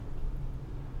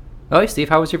Oh, hey, Steve,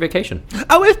 how was your vacation?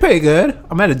 Oh, it's pretty good.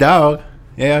 I met a dog.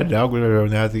 Yeah, a dog was real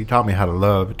nice. He taught me how to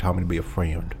love. He taught me to be a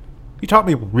friend. He taught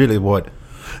me really what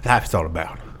life's all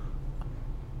about.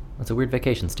 That's a weird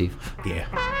vacation, Steve. Yeah.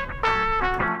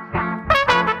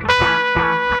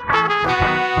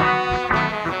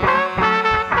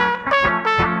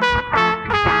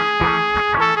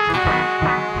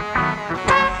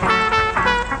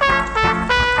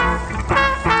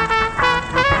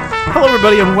 Hello,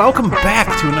 everybody, and welcome back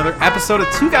to another episode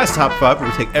of Two Guys Top 5, where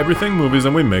we take everything movies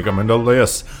and we make them into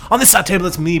lists. On this side table,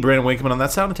 that's me, Brandon Wakeman. On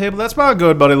that side of the table, that's my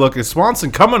good buddy, Lucas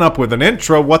Swanson, coming up with an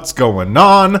intro. What's going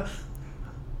on?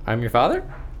 I'm your father?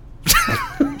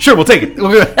 Sure, we'll take it.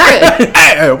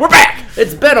 Hey, we're back!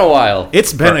 It's been a while.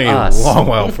 It's been for a us. long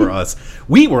while for us.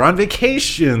 We were on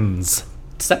vacations.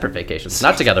 Separate vacations.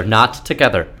 Not together. Not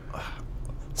together.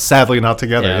 Sadly, not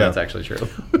together. Yeah, Yeah, that's actually true.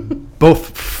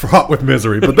 both fraught with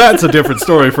misery, but that's a different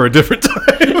story for a different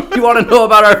time. You want to know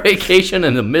about our vacation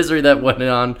and the misery that went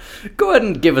on? Go ahead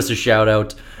and give us a shout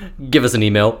out. Give us an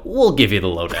email. We'll give you the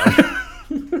lowdown.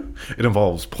 It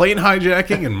involves plane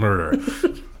hijacking and murder.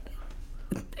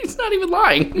 He's not even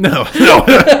lying. No.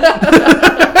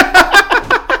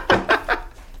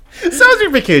 So how's your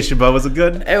vacation, Bud? Was it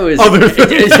good? It was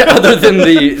Other than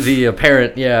the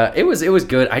apparent, yeah. It was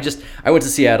good. I went to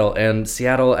Seattle, and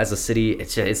Seattle as a city,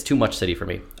 it's too much city for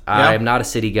me. Yeah. I'm not a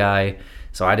city guy,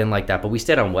 so I didn't like that. But we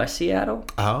stayed on West Seattle.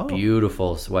 Oh.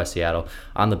 Beautiful West Seattle.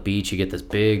 On the beach, you get this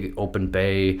big open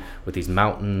bay with these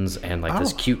mountains and like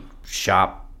this cute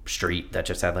shop street that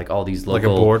just had like all these local,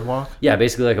 Like a boardwalk? Yeah,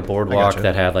 basically like a boardwalk gotcha.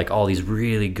 that had like all these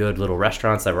really good little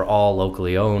restaurants that were all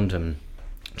locally owned and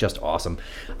just awesome.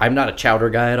 I'm not a chowder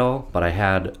guy at all, but I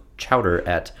had chowder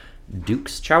at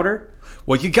Duke's Chowder.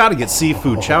 Well, you got to get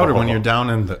seafood chowder when you're down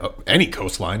in any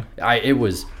coastline. It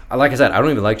was, like I said, I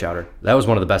don't even like chowder. That was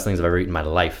one of the best things I've ever eaten in my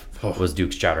life, was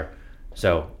Duke's Chowder.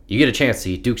 So you get a chance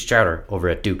to eat Duke's Chowder over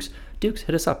at Duke's. Duke's,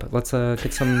 hit us up. Let's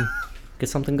get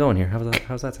something going here.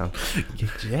 How's that sound?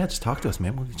 Yeah, just talk to us,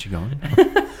 man. We'll get you going.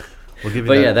 We'll give you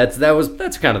But that. yeah,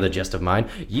 that's kind of the gist of mine.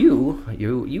 You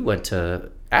went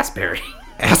to Asbury.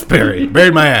 Asbury.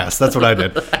 Buried my ass. That's what I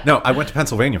did. No, I went to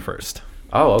Pennsylvania first.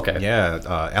 Oh, okay. Yeah,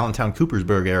 Allentown,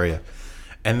 Coopersburg area.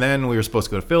 And then we were supposed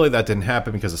to go to Philly. That didn't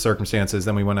happen because of circumstances.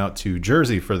 Then we went out to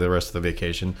Jersey for the rest of the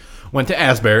vacation. Went to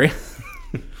Asbury.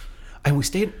 And we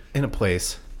stayed in a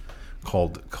place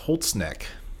called Colts Neck.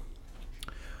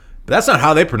 But that's not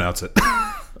how they pronounce it.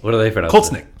 What are they for?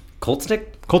 Colts Neck. Colts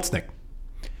Neck? Colts Neck.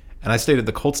 And I stayed at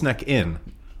the Colts Neck Inn.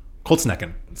 Colts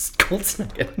Necken. Colts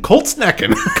Neck. Colts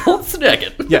Necken. Colts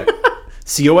Neck. Yeah.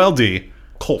 C-O-L-D.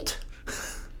 Colt.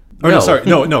 Or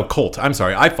No. No, Colt. I'm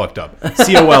sorry. I fucked up.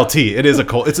 C-O-L-T. It is a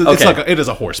Colt. It's like it is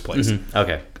a horse place.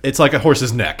 Okay. It's like a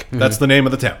horse's neck. That's the name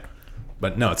of the town.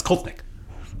 But no, it's Colts Neck.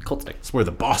 Colts Neck. It's where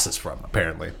the boss is from,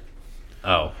 apparently.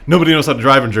 Oh. Nobody knows how to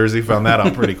drive in Jersey. Found that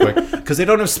out pretty quick. Because they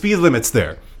don't have speed limits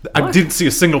there. I didn't see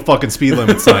a single fucking speed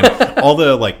limit sign. All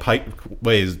the like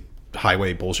pikeways,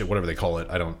 highway bullshit, whatever they call it.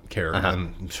 I don't care.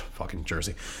 And fucking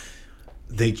Jersey.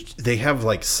 They have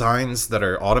like signs that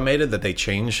are automated that they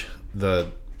change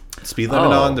the speed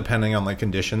limit on depending on like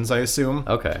conditions, I assume.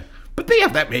 Okay. But they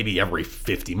have that maybe every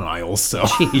 50 miles. So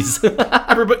Jeez.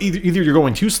 everybody, either you're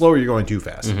going too slow or you're going too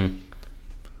fast.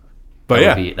 But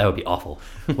That would be awful.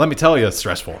 let me tell you, it's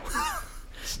stressful.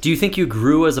 Do you think you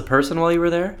grew as a person while you were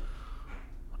there?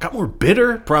 Got more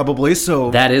bitter, probably. So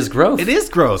That is growth. it is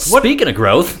growth. Speaking of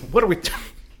growth, What are we?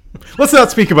 Let's not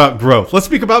speak about growth. Let's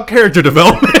speak about character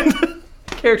development.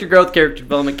 character growth, character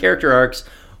development, character arcs,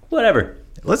 whatever.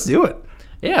 Let's do it.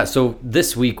 Yeah, so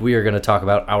this week we are going to talk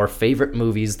about our favorite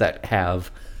movies that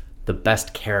have the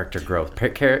best character growth,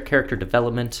 character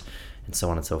development, and so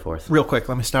on and so forth. Real quick,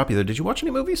 let me stop you there. Did you watch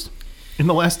any movies in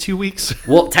the last 2 weeks?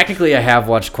 Well, technically, I have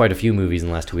watched quite a few movies in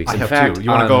the last 2 weeks. I In have fact, too. You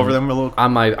want to go over them a little?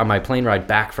 On my plane ride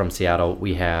back from Seattle,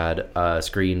 we had a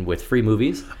screen with free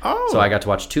movies. Oh. So I got to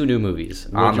watch 2 new movies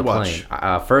on the you watch?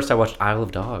 plane. First, I watched Isle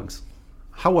of Dogs.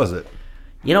 How was it?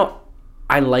 You know,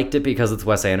 I liked it because it's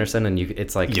Wes Anderson, and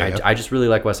it's like Yeah. I just really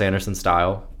like Wes Anderson's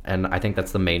style, and I think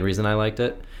that's the main reason I liked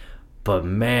it. But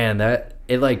man, that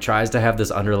it like tries to have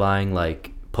this underlying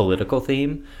like political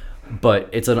theme, but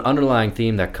it's an underlying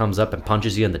theme that comes up and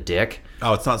punches you in the dick.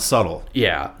 Oh, it's not subtle.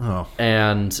 Yeah. Oh.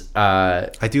 And I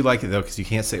do like it though because you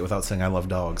can't say it without saying "I love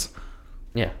dogs."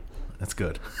 yeah, That's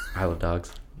good. I love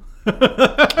dogs.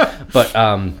 But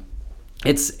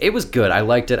it was good. I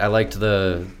liked it. I liked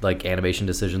the like animation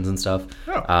decisions and stuff.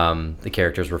 Oh. The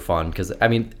characters were fun because I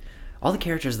mean, all the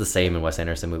characters are the same in Wes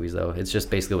Anderson movies though. It's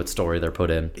just basically what story they're put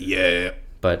in. Yeah.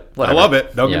 But whatever. I love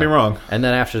it. Don't get me wrong. And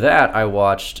then after that, I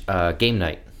watched Game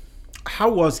Night. How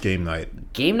was game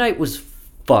night? Game Night was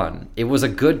fun. It was a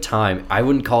good time. I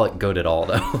wouldn't call it good at all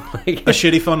though. Like, A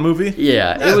shitty fun movie?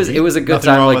 yeah, it was a good nothing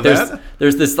time. wrong Like with that.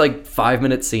 there's this like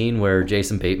 5-minute scene where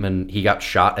Jason Bateman, he got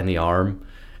shot in the arm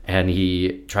and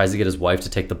he tries to get his wife to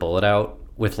take the bullet out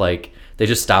with like, they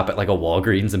just stop at like a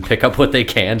Walgreens and pick up what they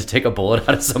can to take a bullet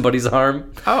out of somebody's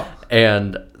arm. Oh.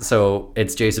 And so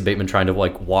it's Jason Bateman trying to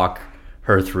like walk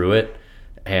her through it,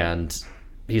 and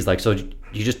he's like, so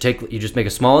you just make a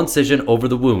small incision over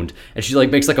the wound, and she like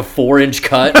makes like a 4-inch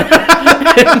cut,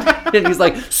 and he's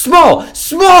like, small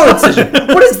incision.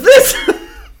 What is this?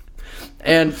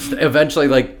 And eventually,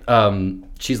 like,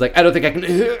 she's like, I don't think I can,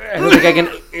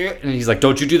 and he's like,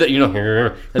 don't you do that,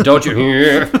 and don't you,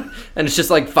 and it's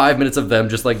just like 5 minutes of them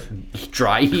just like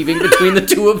dry heaving between the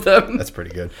two of them. That's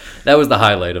pretty good. That was the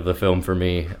highlight of the film for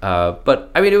me. But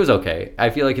I mean, it was okay. I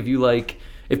feel like if you like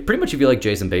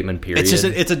Jason Bateman, period.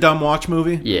 It's a dumb watch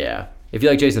movie. Yeah. If you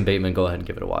like Jason Bateman, go ahead and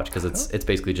give it a watch because it's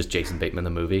basically just Jason Bateman the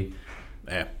movie.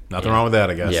 Nothing wrong with that,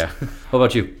 I guess. Yeah. What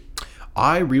about you?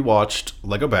 I rewatched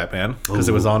Lego Batman because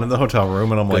it was on in the hotel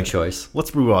room, and I'm like, choice.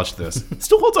 Let's rewatch this.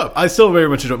 Still holds up. I still very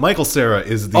much enjoy it. Michael Cera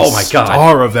is the Oh my God.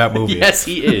 star of that movie. Yes,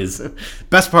 he is.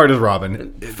 Best part is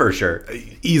Robin. For sure.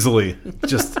 Easily.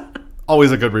 Just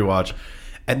always a good rewatch.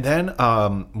 And then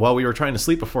while we were trying to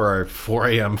sleep before our 4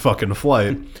 a.m. fucking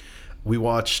flight, we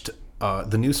watched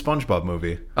the new SpongeBob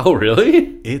movie. Oh,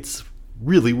 really? It's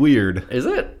really weird. Is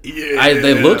it? Yeah.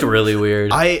 They looked really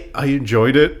weird. I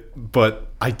enjoyed it, but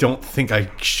I don't think I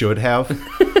should have.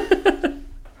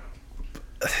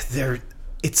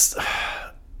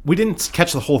 We didn't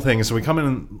catch the whole thing, so we come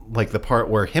in like the part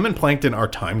where him and Plankton are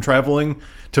time traveling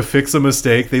to fix a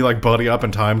mistake. They like buddy up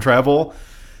and time travel,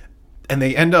 and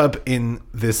they end up in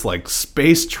this like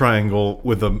space triangle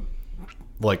with a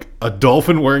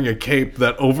dolphin wearing a cape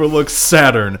that overlooks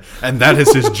Saturn, and that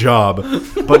is his job.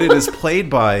 But it is played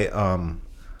by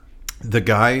the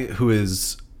guy who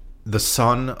is the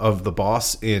son of the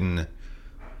boss in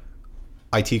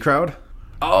IT Crowd.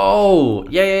 Oh,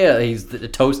 yeah. He's the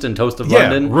Toast of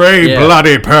London. Ray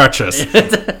Bloody Purchase.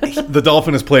 The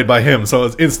dolphin is played by him, so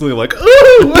it's instantly like,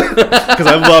 ooh! Because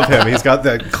I love him. He's got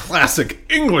that classic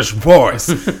English voice.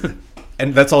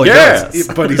 And that's all he does.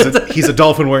 But he's a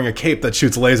dolphin wearing a cape that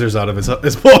shoots lasers out of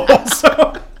his balls.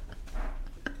 So,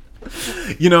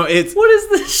 it's... What is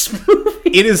this movie?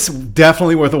 It is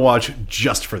definitely worth a watch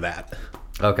just for that.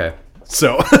 Okay.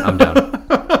 So... I'm down.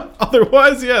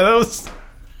 Otherwise, yeah, that was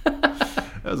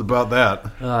about that.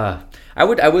 I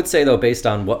would say, though, based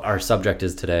on what our subject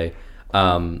is today,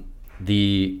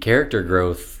 the character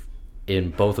growth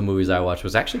in both the movies I watched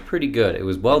was actually pretty good. It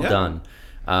was well done.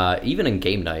 Even in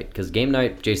Game Night, because Game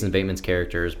Night, Jason Bateman's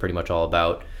character is pretty much all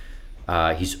about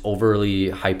he's overly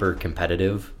hyper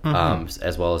competitive,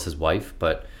 as well as his wife,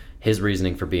 but his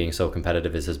reasoning for being so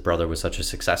competitive is his brother was such a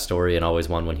success story and always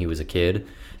won when he was a kid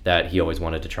that he always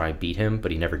wanted to try and beat him,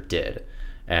 but he never did.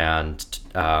 And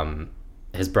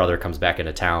his brother comes back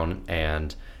into town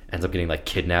and ends up getting like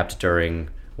kidnapped during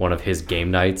one of his game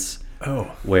nights,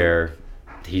 where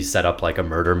he set up like a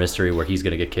murder mystery where he's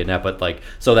gonna get kidnapped. But like,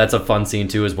 so that's a fun scene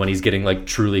too, is when he's getting like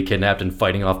truly kidnapped and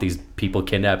fighting off these people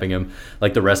kidnapping him.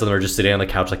 Like the rest of them are just sitting on the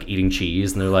couch like eating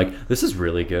cheese, and they're like, this is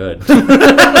really good.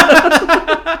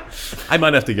 I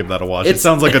might have to give that a watch. It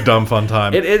sounds like a dumb fun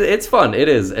time. It's fun. It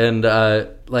is. And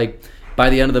like by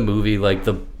the end of the movie, like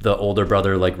the older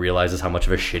brother like realizes how much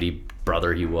of a shitty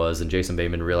brother he was, and Jason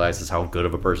Bateman realizes how good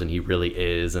of a person he really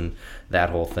is, and that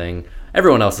whole thing.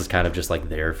 Everyone else is kind of just like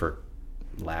there for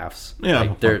laughs.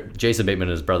 Yeah. Like Jason Bateman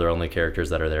and his brother are only characters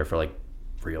that are there for like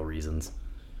real reasons.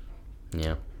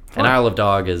 Yeah. And Isle of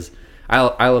Dogs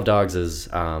is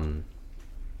Bryan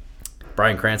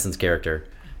Cranston's character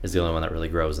is the only one that really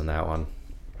grows in that one.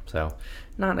 So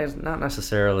not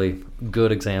necessarily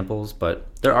good examples, but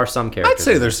there are some characters. I'd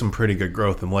say there's some pretty good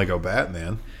growth in Lego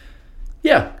Batman.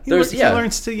 Yeah. He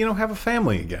learns to, have a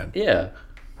family again. Yeah.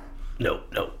 No.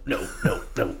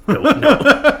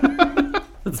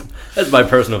 That's my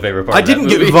personal favorite part. I didn't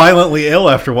get violently ill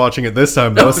after watching it this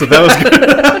time, though, so that was good.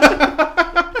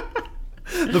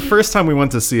 The first time we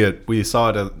went to see it, we saw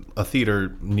it at a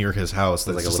theater near his house.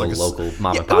 That's like just a little local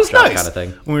mom and it pop was shop nice. kind of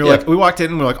thing. And we were like, we walked in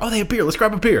and we were like, oh, they have beer. Let's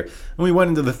grab a beer. And we went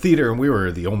into the theater and we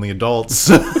were the only adults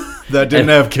that didn't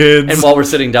have kids. And while we're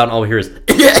sitting down, all we hear is,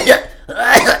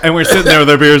 and we're sitting there with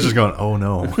our beers, just going, oh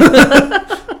no.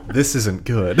 This isn't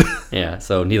good. Yeah,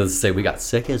 so needless to say, we got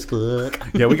sick as fuck.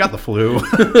 Yeah, we got the flu.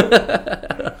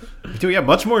 Dude, yeah,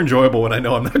 much more enjoyable when I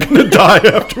know I'm not going to die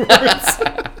afterwards.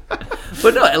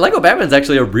 But no, Lego Batman's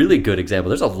actually a really good example.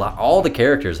 There's a lot. All the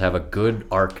characters have a good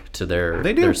arc to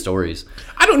their stories.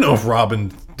 I don't know if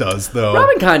Robin does, though.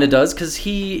 Robin kind of does, because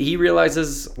he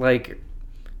realizes, like,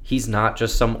 he's not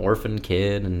just some orphan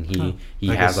kid and he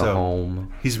I has guess a so.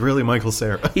 home. He's really Michael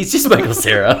Cera. He's just Michael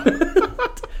Cera.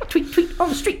 Tweet, tweet on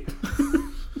the street.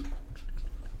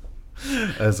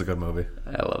 That's a good movie.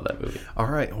 I love that movie. All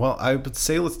right. Well, I would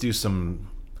say let's do some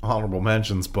honorable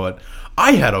mentions, but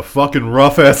I had a fucking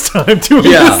rough ass time doing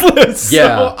this list.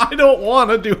 Yeah. So I don't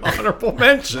want to do honorable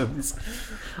mentions.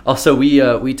 Also,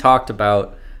 we talked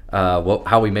about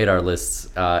how we made our lists,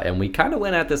 and we kind of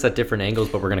went at this at different angles,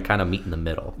 but we're going to kind of meet in the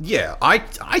middle. Yeah, I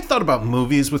thought about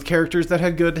movies with characters that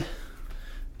had good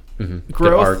Good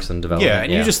growth, arcs and development. Yeah,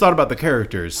 and you just thought about the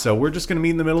characters, so we're just going to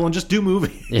meet in the middle and just do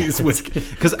movies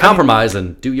because compromise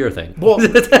and do your thing. Well,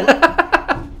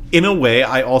 in a way,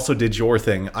 I also did your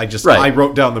thing. I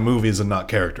wrote down the movies and not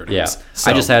character names. Yeah,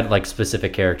 So, I just had like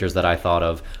specific characters that I thought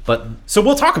of, but so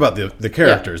we'll talk about the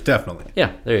characters definitely.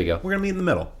 yeah, there you go. We're gonna meet in the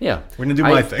middle. Yeah, We're gonna do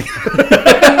my thing.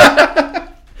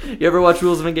 You ever watch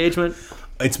Rules of Engagement?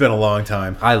 It's been a long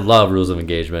time. I love Rules of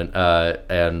Engagement,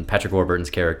 and Patrick Warburton's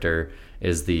character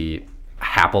is the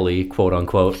happily quote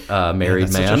unquote married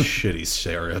That's man. such a shitty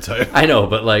stereotype. I know,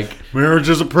 but like, Marriage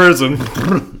is a prison.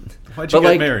 Why'd you but get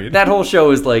like married? that whole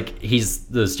show is like he's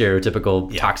the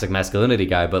stereotypical toxic masculinity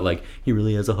guy, but like he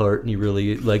really has a heart and he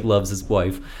really like loves his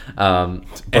wife.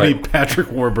 Any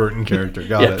Patrick Warburton character.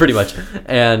 Got Yeah, it. pretty much.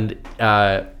 And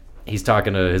he's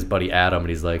talking to his buddy Adam, and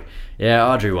he's like, "Yeah,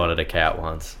 Audrey wanted a cat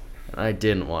once, and I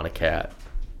didn't want a cat,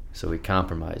 so we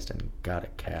compromised and got a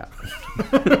cat."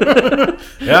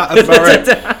 Yeah, that's about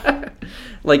right.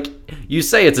 Like, you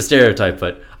say it's a stereotype,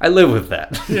 but I live with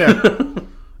that. Yeah,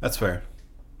 that's fair.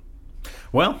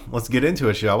 Well, let's get into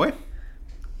it, shall we? I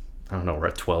don't know. We're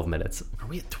at 12 minutes. Are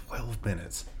we at 12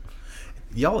 minutes?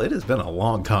 Y'all, it has been a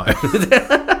long time.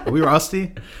 Are we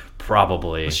rusty?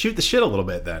 Probably. Let's shoot the shit a little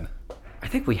bit then. I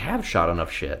think we have shot enough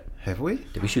shit. Have we?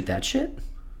 Did we shoot that shit?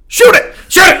 Shoot it!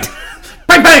 Shoot it!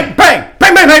 Bang, bang, bang!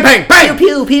 Bang, bang, bang, bang! Bang!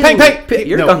 Pew, pew. Bang, bang!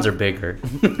 Your No, guns are bigger.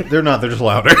 they're not. They're just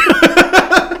louder.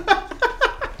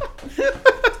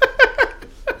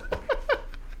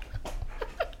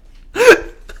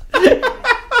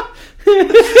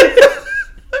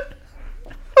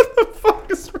 What the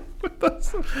fuck is wrong with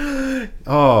us?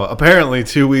 Oh, apparently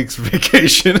 2 weeks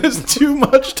vacation is too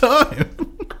much time.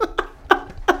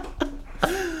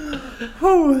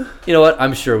 You know what?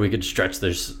 I'm sure we could stretch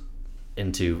this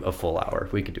into a full hour.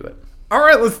 We could do it. All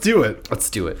right, let's do it. Let's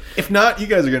do it. If not, you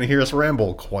guys are going to hear us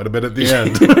ramble quite a bit at the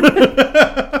end.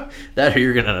 That or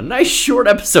you're gonna have a nice short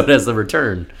episode as the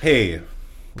return. Hey,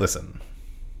 listen.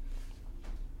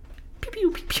 Pew,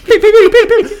 pew, pew, pew, pew, pew, pew,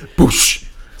 pew. Boosh.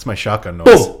 It's my shotgun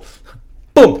noise. Boom,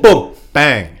 boom, boom.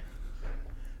 Bang.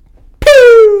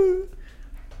 Pew.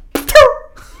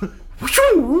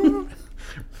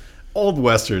 Old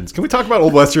westerns. Can we talk about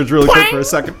old westerns really quick for a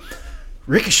second?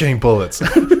 Ricocheting bullets.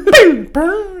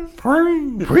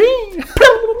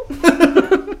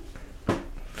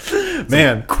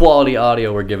 Man, Quality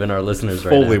audio we're giving our listeners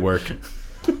right Foley now. work.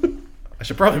 I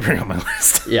should probably bring up my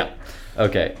list. Yeah.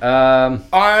 Okay.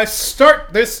 I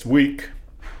start this week.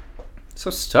 So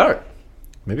start.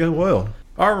 Maybe I will.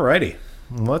 Alrighty.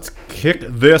 Let's kick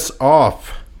this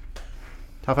off.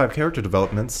 Top 5 character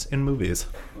developments in movies.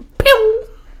 Pew.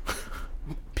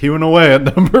 Pewing away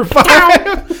at number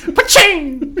 5.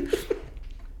 Pa-ching!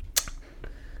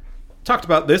 Talked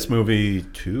about this movie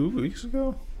 2 weeks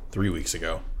ago? 3 weeks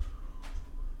ago.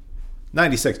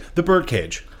 96. The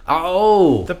Birdcage.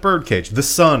 Oh. The Birdcage. The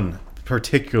son,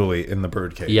 particularly in The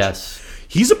Birdcage. Yes.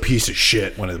 He's a piece of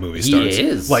shit when the movie starts. He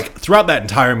is. Like, throughout that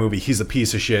entire movie, he's a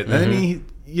piece of shit. And then he,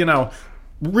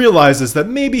 realizes that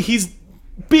maybe he's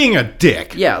being a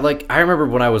dick. Yeah. Like I remember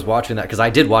when I was watching that because I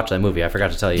did watch that movie. I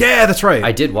forgot to tell you. Yeah, that's right.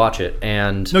 I did watch it,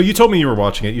 and No, you told me you were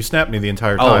watching it. You snapped me the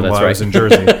entire Oh, time that's while I was right. in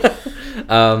Jersey.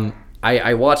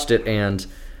 I watched it, and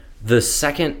the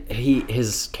second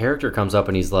his character comes up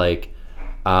and he's like,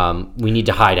 "We need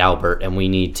to hide Albert, and we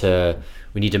need to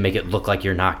make it look like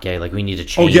you're not gay. Like we need to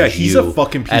change." yeah, he's you." a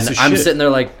fucking piece and of I'm shit. sitting there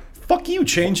like, Fuck you,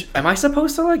 change. am I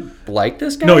supposed to like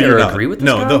this guy? No, or you're not. agree with this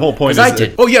no, guy? the whole point is 'Cause I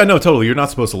did. Oh yeah, no, totally. You're not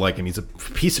supposed to like him. He's a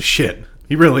piece of shit.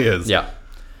 He really is. Yeah.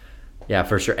 Yeah,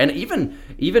 for sure. And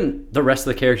even the rest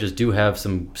of the characters do have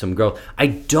some growth. I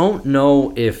don't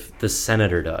know if the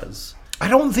senator does. I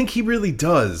don't think he really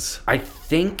does. I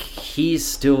think he's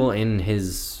still in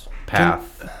his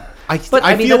path. I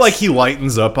I mean, feel like that's- he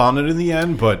lightens up on it in the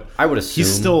end, but I would assume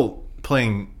he's still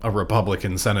playing a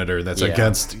Republican senator that's Yeah.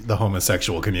 against the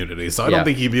homosexual community. So I Yeah. don't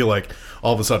think he'd be like,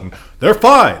 all of a sudden, they're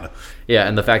fine. Yeah,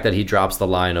 and the fact that he drops the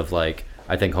line of like,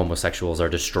 I think homosexuals are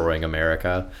destroying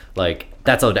America. Like,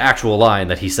 that's an actual line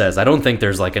that he says. I don't think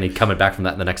there's like any coming back from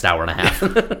that in the next hour and a half.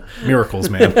 Miracles,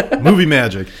 man. Movie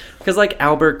magic. Because like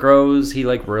Albert grows, he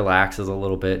like relaxes a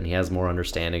little bit and he has more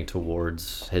understanding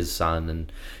towards his son.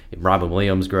 And Robin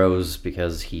Williams grows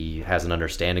because he has an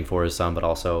understanding for his son, but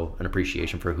also an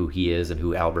appreciation for who he is and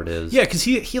who Albert is. Yeah, because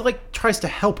he like tries to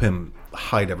help him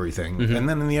hide everything, and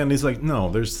then in the end he's like,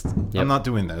 no, I'm not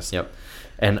doing this. Yep.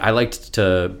 And I liked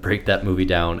to break that movie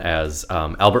down as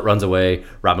Albert runs away,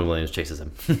 Robin Williams chases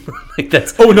him. Like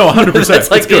that's 100%. That's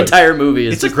like the entire movie.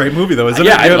 It's a great movie though, isn't it?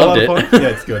 Yeah, I loved a lot it. of fun? Yeah,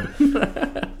 it's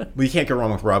good. Well, you can't go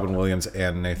wrong with Robin Williams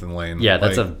and Nathan Lane. Yeah,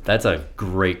 that's a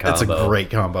great combo. That's a great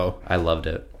combo. I loved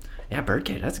it. Yeah,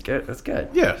 Birdcage, that's good. That's good.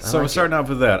 Yeah, so we're starting off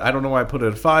with that. I don't know why I put it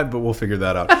at 5, but we'll figure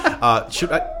that out.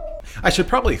 I should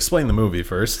probably explain the movie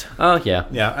first. Oh yeah.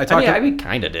 Yeah, I mean,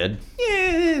 kind of did.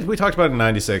 Yeah, we talked about it in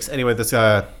 '96. Anyway, this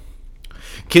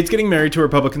kid's getting married to a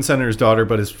Republican senator's daughter,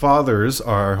 but his fathers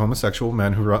are homosexual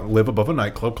men who live above a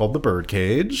nightclub called the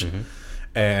Birdcage,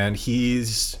 and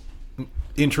he's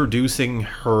introducing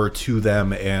her to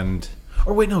them.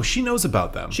 Or wait, no, she knows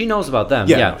about them. She knows about them.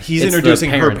 Yeah, he's It's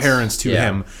introducing the her parents to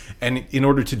him, and in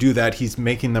order to do that, he's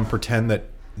making them pretend that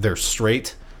they're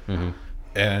straight,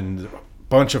 and a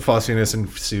bunch of fussiness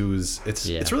ensues.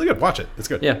 It's really good. Watch it. It's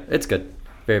good. Yeah, it's good.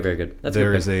 Very, very good. That's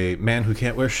There good. is a man who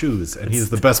can't wear shoes, and he's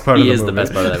the best part of the movie. He is the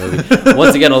best part of that movie.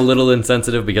 Once again, a little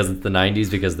insensitive because it's the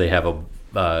 '90s. Because they have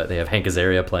Hank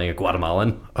Azaria playing a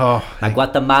Guatemalan. Oh, A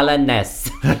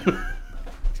Guatemalanese.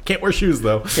 can't wear shoes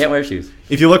though. Can't wear shoes.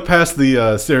 If you look past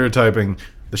the stereotyping,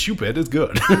 the shoe bit is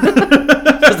good.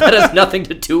 Because that has nothing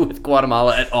to do with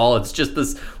Guatemala at all. It's just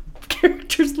this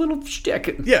character's little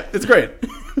shtick. Yeah, it's great.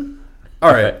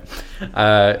 All right,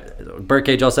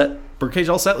 Birdcage all set? Birdcage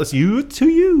all set. Let's you to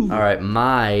you. All right,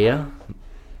 my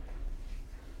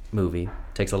movie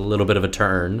takes a little bit of a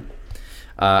turn.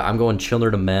 I'm going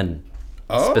Children of Men.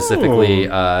 Oh. Specifically,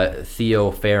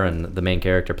 Theo Farron, the main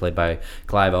character played by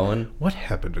Clive Owen. What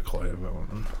happened to Clive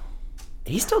Owen?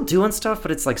 He's still doing stuff,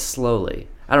 but it's like slowly.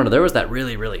 I don't know. There was that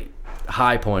really, really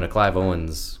high point of Clive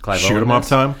Owen's. Shoot 'em up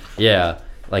time. Yeah,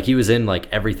 like he was in like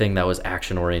everything that was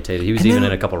action orientated. He was even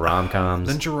in a couple rom coms.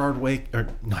 Then Gerard Way, or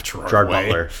not Gerard, Gerard Way.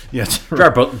 Butler. Yeah,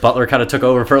 Gerard Butler kind of took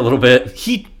over for a little bit.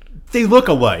 They look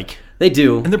alike, They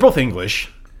do. and they're both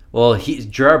English. Well,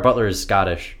 Gerard Butler is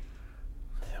Scottish,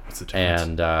 What's the difference?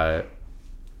 and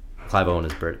Clive Owen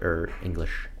is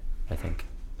English, I think.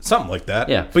 Something like that.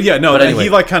 Yeah. But yeah, no, But anyway. he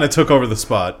like kind of took over the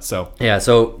spot. So Yeah,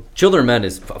 so Children of Men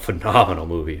is a phenomenal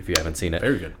movie if you haven't seen it.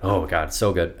 Very good. Oh, God,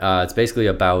 so good. It's basically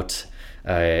about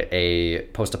a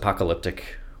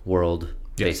post-apocalyptic world,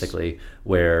 Yes. basically,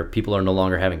 where people are no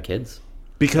longer having kids.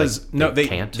 because Like, they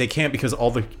can't? they can't because all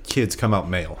the kids come out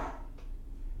male.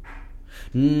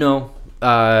 No.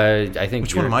 I think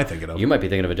Which one am I thinking of? You might be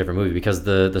thinking of a different movie because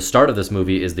the start of this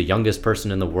movie is the youngest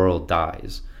person in the world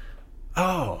dies.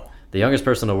 Oh. The youngest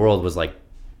person in the world was like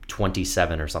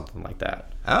 27 or something like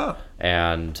that. Oh.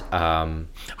 And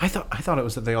I thought it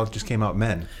was that they all just came out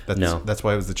men. No. That's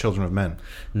why it was the children of men.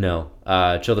 no,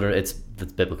 children. It's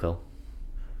biblical.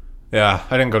 Yeah,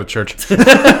 I didn't go to church.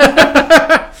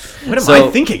 What am I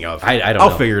thinking of? I don't know.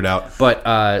 I'll figure it out.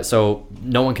 But so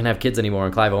no one can have kids anymore,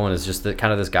 and Clive Owen is just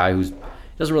kind of this guy who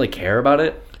doesn't really care about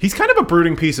it. He's kind of a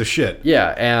brooding piece of shit.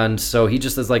 Yeah, and so he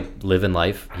just is like living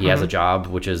life. He has a job,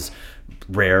 which is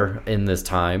rare in this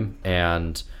time,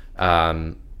 and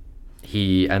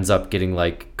he ends up getting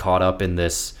like caught up in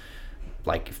this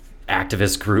like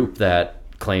activist group that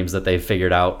claims that they've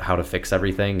figured out how to fix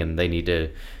everything, and they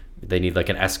need like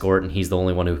an escort, and he's the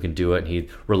only one who can do it, and he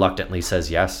reluctantly says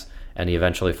yes, and he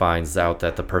eventually finds out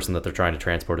that the person that they're trying to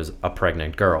transport is a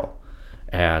pregnant girl.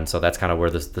 And so that's kind of where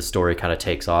the story kind of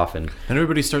takes off, and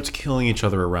everybody starts killing each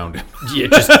other around him. yeah,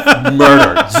 just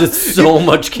murder, just so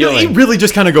much He killing. really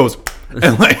just kind of goes,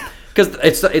 and like, Because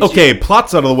it's okay,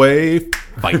 plot's out of the way,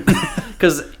 fight.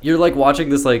 Because you're like watching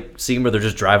this like scene where they're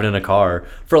just driving in a car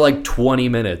for like 20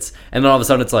 minutes, and then all of a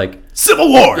sudden it's like Civil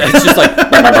War. it's just like,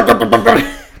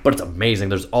 but it's amazing.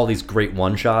 There's all these great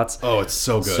one shots. Oh, it's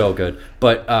so good. So good.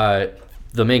 But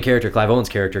the main character, Clive Owen's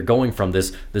character, going from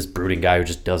this brooding guy who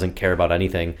just doesn't care about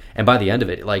anything, and by the end of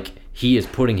it, like he is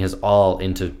putting his all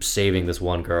into saving this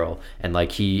one girl, and like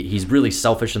he's really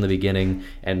selfish in the beginning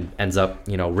and ends up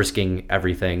risking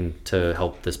everything to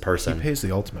help this person. He pays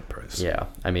the ultimate price. Yeah,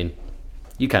 I mean,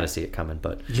 you kind of see it coming,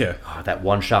 but Yeah. that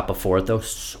one shot before it though,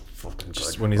 so fucking good.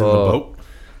 Just when he's in the boat.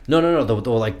 No,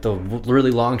 the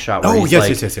really long shot. Where Oh, he's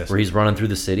yes, like, yes. Where he's running through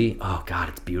the city. Oh God,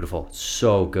 it's beautiful.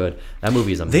 So good. That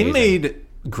movie is They amazing. made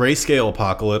Grayscale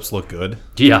Apocalypse look good.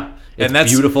 Yeah, It's And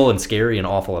that's beautiful and scary and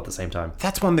awful at the same time.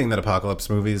 That's one thing that apocalypse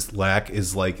movies lack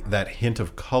is like that hint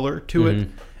of color to it,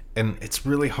 and it's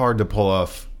really hard to pull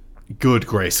off good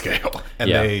grayscale, and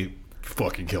Yeah. they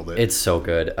fucking killed it. It's so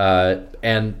good.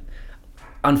 And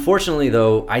unfortunately,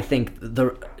 though, I think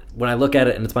when I look at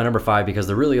it, and it's my number 5 because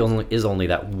there really is only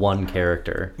that one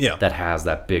character that has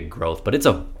that big growth, but it's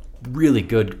a really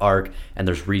good arc, and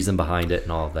there's reason behind it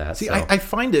and all of that. See, so. I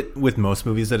find it with most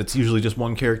movies that it's usually just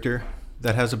one character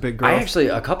that has a big growth. I actually,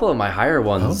 a couple of my higher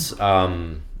ones,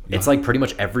 it's like pretty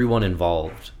much everyone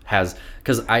involved has,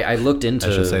 because I looked into,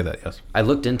 I should say that, yes. I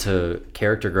looked into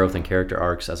character growth and character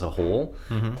arcs as a whole,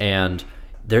 and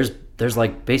there's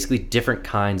like basically different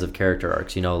kinds of character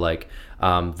arcs, you know, like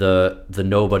the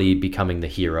nobody becoming the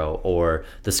hero, or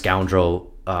the scoundrel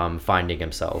finding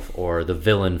himself, or the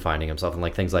villain finding himself, and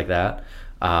like things like that.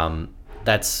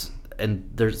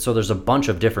 There's a bunch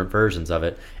of different versions of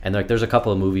it, and like there's a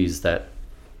couple of movies that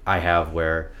I have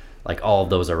where like all of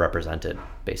those are represented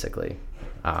basically.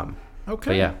 Okay.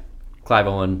 But yeah, Clive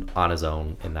Owen on his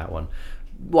own in that one.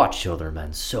 Watch Children of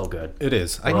Men, so good. It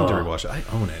is. I need to rewatch it. I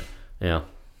own it. Yeah,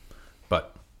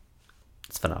 But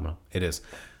it's phenomenal. it is.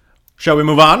 Shall we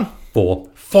move on? 4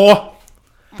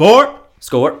 Four.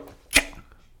 score.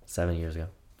 7 years ago.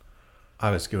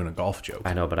 I was doing a golf joke.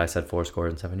 I know, but I said 4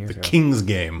 scored in 7 years ago. King's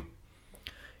Game.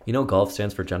 You know, golf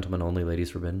stands for gentlemen only, ladies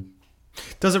forbidden.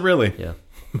 Does it really? Yeah.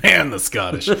 Man, the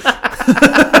Scottish.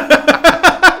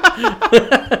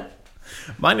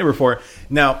 My number 4.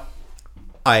 Now,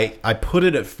 I put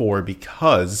it at 4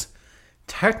 because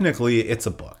technically it's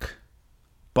a book,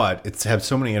 but it's have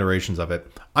so many iterations of it.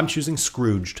 I'm choosing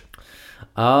Scrooged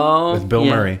Oh, with Bill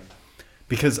yeah. Murray.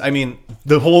 Because I mean,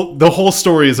 the whole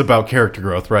story is about character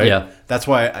growth, right? Yeah. That's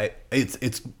why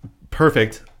it's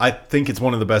perfect. I think it's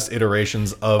one of the best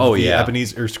iterations of the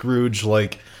Ebenezer Scrooge,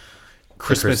 like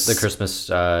Christmas, The Christmas,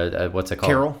 what's it called?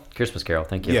 Carol? Christmas Carol.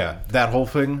 Thank you. yeah, that whole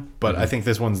thing. But I think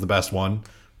this one's the best one,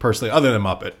 personally, other than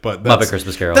Muppet. But Muppet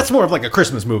Christmas Carol. That's more of like a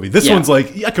Christmas movie. This Yeah. one's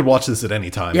like I could watch this at any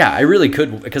time. Yeah, I really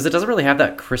could, because it doesn't really have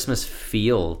that Christmas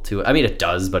feel to it. I mean, it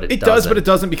does, but it It doesn't. does, but it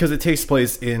doesn't because it takes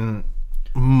place in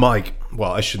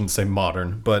well, I shouldn't say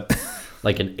modern, but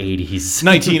like an 80s.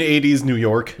 1980s New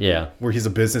York. Yeah. Where he's a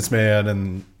businessman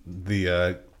and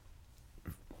the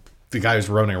guy who's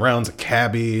running around's a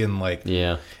cabbie and like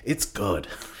Yeah. it's good.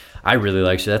 I really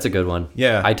like you. That's a good one.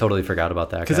 Yeah. I totally forgot about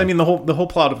that. Because I mean the whole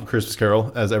plot of Christmas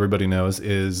Carol, as everybody knows,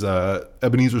 is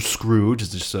Ebenezer Scrooge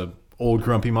is just a old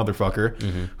grumpy motherfucker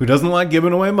who doesn't like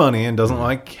giving away money and doesn't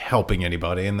like helping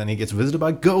anybody, and then he gets visited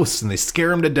by ghosts and they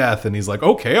scare him to death, and he's like,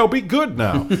 okay, I'll be good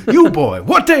now. You boy,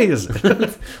 what day is it?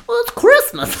 well, it's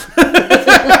Christmas.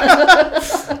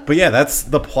 But yeah, that's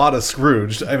the plot of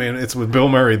Scrooge. I mean, it's with Bill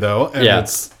Murray though, and Yeah.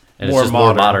 it's And more it's just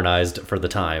modern. more modernized for the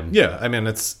time. Yeah, I mean,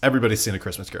 it's everybody's seen A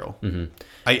Christmas Carol.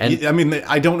 I mean,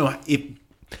 I don't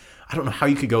know how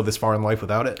you could go this far in life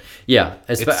without it. Yeah,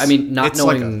 I mean, not it's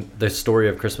like knowing the story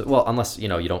of Christmas. Well, unless you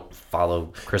don't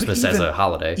follow Christmas as a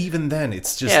holiday. Even then,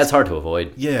 it's just Yeah, it's hard to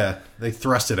avoid. yeah, they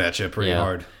thrust it at you pretty Yeah.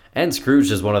 hard. And Scrooge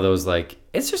is one of those, like,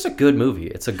 it's just a good movie.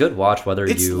 It's a good watch, whether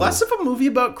It's you less of a movie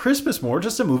about Christmas, more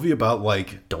just a movie about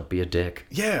like don't be a dick.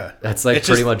 yeah. That's, like, It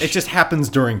pretty just- much- it just happens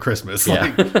during Christmas.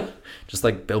 Yeah. Like, Just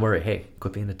like Bill Murray, hey,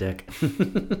 quit being a dick.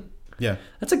 yeah.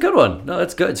 That's a good one. No,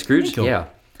 that's good. Scrooge, Cool. yeah.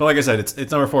 But like I said,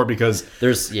 it's number 4 because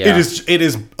There's, yeah. it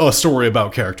is a story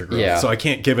about character growth. Yeah. So I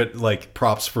can't give it like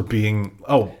props for being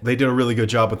they did a really good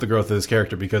job with the growth of this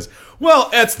character because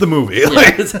that's the movie. Yeah,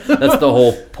 Like, that's the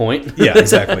whole point. yeah,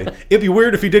 exactly. It'd be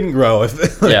weird if he didn't grow.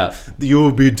 If Yeah.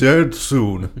 you'll be dead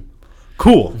soon.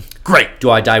 Cool. Great.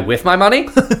 Do I die with my money?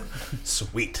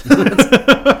 Sweet.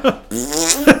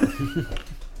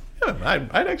 Yeah,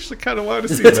 I'd actually kind of want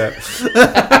to see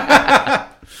that.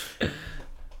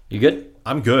 You good?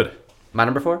 I'm good. My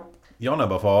number 4? Your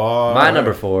number 4. My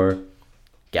number 4,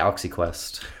 Galaxy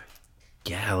Quest.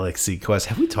 Galaxy Quest.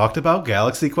 Have we talked about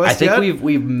Galaxy Quest I think yet?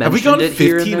 we've mentioned Have we gone it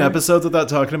here and 15 there. episodes without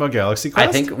talking about Galaxy Quest?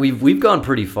 I think we've gone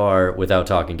pretty far without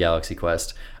talking Galaxy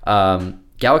Quest.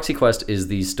 Galaxy Quest is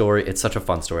the story. It's such a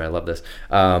fun story. I love this.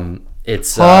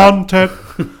 It's Haunted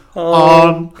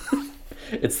on.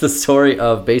 it's the story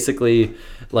of basically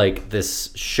like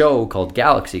this show called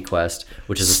Galaxy Quest,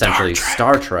 which is essentially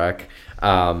Star Trek.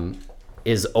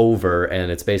 Is over,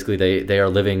 and it's basically they are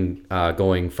living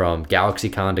going from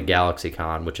GalaxyCon to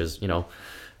GalaxyCon, which is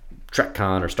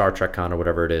TrekCon or Star Trek Con or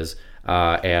whatever it is,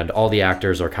 and all the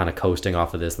actors are kind of coasting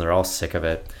off of this, and they're all sick of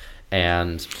it,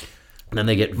 and then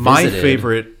they get visited. My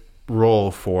favorite role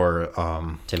for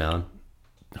Tim Allen,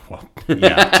 well,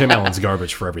 yeah, Tim Allen's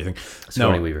garbage for everything.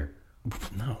 Sigourney Weaver.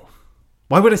 No.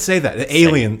 Why would I say that? The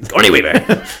alien. Sigourney Weaver.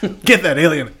 Get that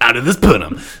alien out of this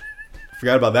punum.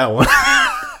 Forgot about that one.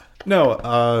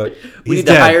 No, We he's need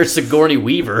to dead. hire Sigourney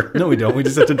Weaver. No, we don't. We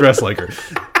just have to dress like her.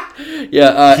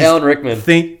 Yeah, Alan Rickman.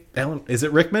 Alan, is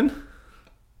it Rickman?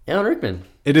 Alan Rickman.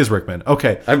 It is Rickman.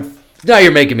 Okay. Now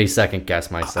you're making me second guess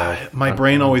myself. My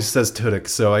brain always says Tudyk,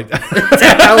 so I.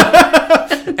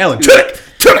 Alan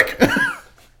Tudyk.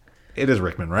 It is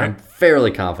Rickman, right? I'm fairly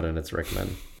confident it's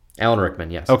Rickman. Alan Rickman,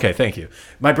 yes. Okay, thank you.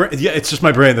 My brain, yeah, it's just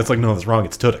my brain that's like, no, that's wrong.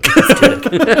 It's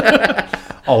Tudyk.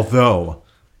 Although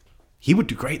he would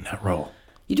do great in that role.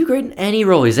 You do great in any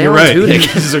role. He's You're Alan right.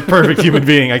 Tudyk. He's a perfect human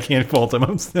being. I can't fault him.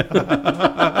 Anyway,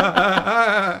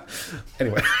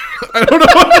 I don't know.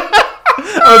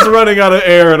 I was running out of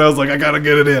air, and I was like, I gotta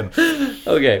get it in.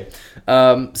 Okay.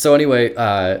 So anyway,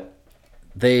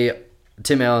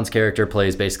 Tim Allen's character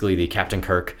plays basically the Captain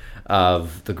Kirk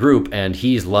of the group, and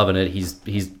he's loving it.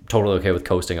 He's totally okay with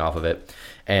coasting off of it.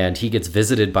 And he gets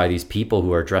visited by these people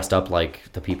who are dressed up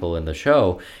like the people in the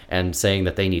show and saying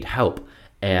that they need help.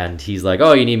 And he's like,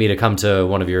 "Oh, you need me to come to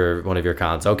one of your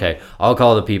cons? Okay, I'll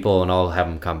call the people and I'll have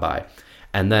them come by."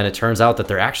 And then it turns out that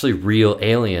they're actually real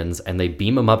aliens, and they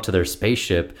beam them up to their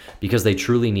spaceship because they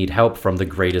truly need help from the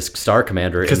greatest star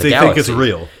commander in the Because they galaxy. think it's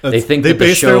real. They think they that the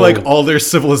base show, their like all their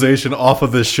civilization off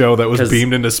of this show that was 'Cause-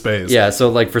 beamed into space. Yeah, so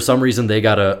like for some reason they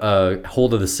got a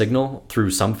hold of the signal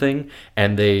through something,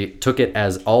 and they took it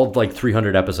as all of like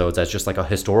 300 episodes as just like a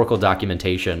historical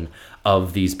documentation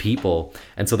of these people,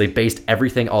 and so they based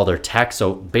everything, all their tech.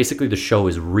 So basically, the show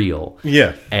is real.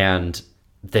 Yeah. And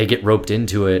they get roped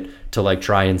into it to like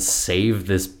try and save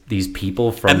these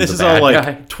people from And this the is bad all like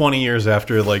guy. 20 years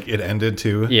after like it ended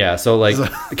too. Yeah, so like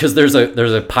because there's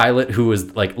a pilot who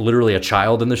was like literally a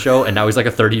child in the show, and now he's like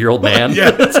a 30-year-old man. Yeah,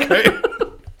 that's great.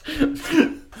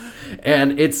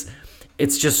 And it's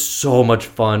just so much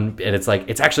fun, and it's like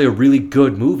it's actually a really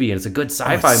good movie, and it's a good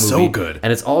sci-fi movie. so good.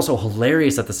 And it's also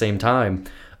hilarious at the same time.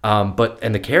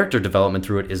 And the character development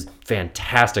through it is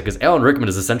fantastic, because Alan Rickman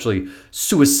is essentially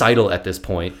suicidal at this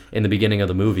point in the beginning of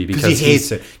the movie because he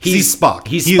hates it. He's Spock.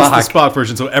 He's He Spock. is the Spock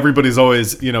version, so everybody's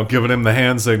always, giving him the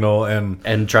hand signal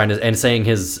and Trying to and saying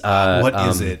his What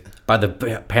is it? by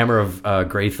the hammer of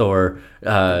Greythor.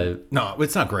 no,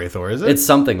 it's not Grey Thor, is it? It's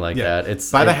something like that.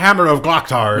 It's by the hammer of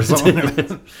Gloktar or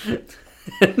something.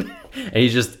 and he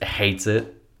just hates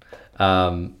it.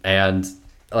 And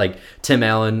like Tim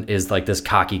Allen is like this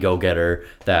cocky go-getter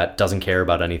that doesn't care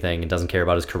about anything and doesn't care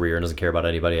about his career and doesn't care about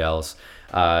anybody else.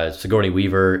 Sigourney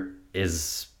Weaver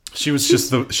is She was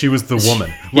the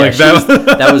woman. yeah, Like she that. was-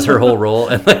 that was her whole role,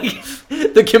 and like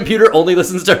the computer only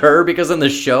listens to her because in the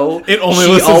show It only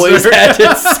she listens to always her. had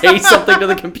to say something to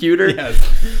the computer. Yes.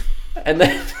 And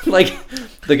then, like,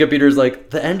 the computer's like,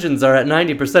 the engines are at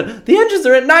 90%. The engines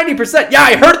are at 90%. Yeah,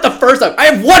 I heard it the first time. I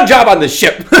have one job on this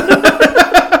ship.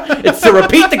 It's to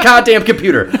repeat the goddamn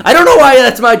computer. I don't know why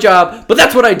that's my job, but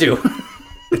that's what I do.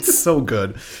 It's so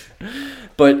good.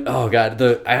 But, oh, God,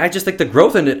 I just think the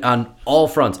growth in it on all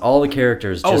fronts, all the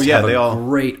characters just have they a all-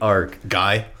 great arc.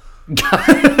 Guy.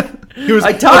 He was,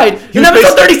 I died he in was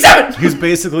episode basi- 37! He was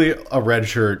basically a red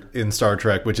shirt in Star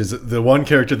Trek, which is the one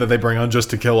character that they bring on just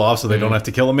to kill off so they don't have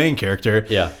to kill a main character.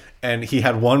 Yeah. And he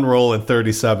had one role in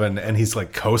 37, and he's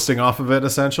like coasting off of it,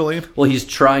 essentially. Well, he's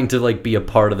trying to, like, be a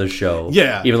part of the show.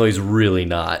 Yeah. Even though he's really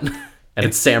not. And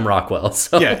it's Sam Rockwell,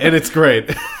 so. Yeah, and it's great.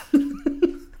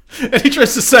 And he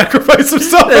tries to sacrifice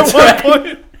himself That's at one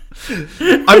point.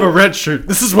 I'm a red shirt.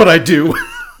 This is what I do.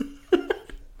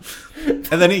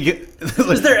 And then he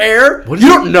Is there air? What You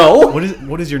is- don't know?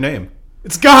 what is your name?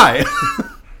 It's Guy.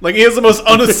 Like he has the most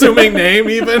unassuming name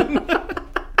even.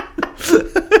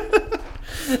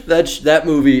 That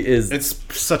movie is It's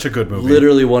such a good movie.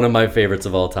 literally one of my favorites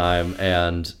of all time,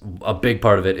 and a big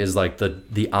part of it is like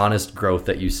the honest growth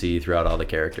that you see throughout all the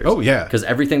characters. Oh, yeah. Because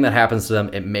everything that happens to them,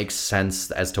 it makes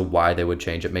sense as to why they would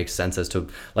change. It makes sense as to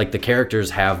like the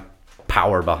characters have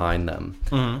power behind them.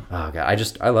 Mm-hmm. Oh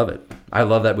god, I love it. I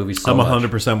love that movie so I'm much.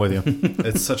 100% with you.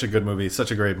 It's such a good movie.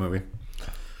 Such a great movie.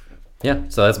 Yeah,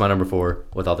 so that's my number 4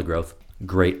 with all the growth.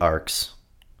 Great arcs.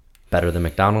 Better than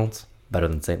McDonald's, better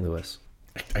than St. Louis.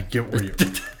 I get where you.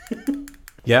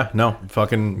 Yeah, no,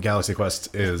 fucking Galaxy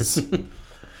Quest is such a good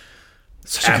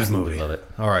Absolutely movie. love it.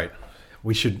 All right,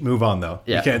 we should move on though.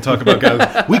 Yeah. We can't talk about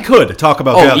Galaxy. We could talk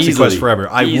about Oh, Galaxy easily. Quest forever.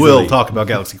 I Easily. will talk about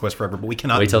Galaxy Quest forever, but we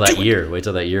cannot. Wait till do that it. year. Wait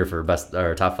till that year for best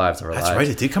or top 5s of our lives. That's right.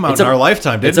 It did come out It's in a- our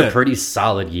lifetime, didn't It's it? a pretty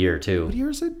solid year too. What year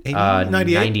is it? 98.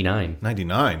 99.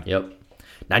 99. Yep.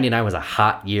 99 was a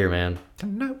hot year, man.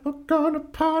 Tonight we're gonna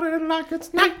party like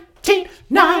it's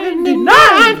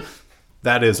 1999.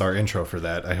 That is our intro for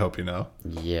that. I hope you know.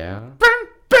 Yeah.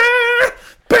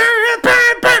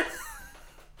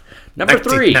 Number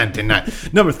 3.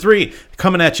 1999. Number 3,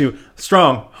 coming at you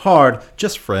strong, hard,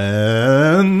 just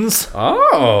friends.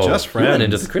 Oh, Just you went Friends.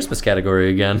 into the Christmas category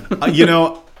again.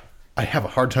 I have a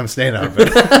hard time staying out of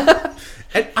it.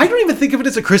 And I don't even think of it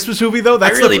as a Christmas movie, though.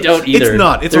 That's I really don't either. It's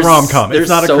not. It's There's- a rom-com. It's there's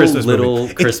not a so Christmas little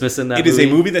movie. Christmas in that It is a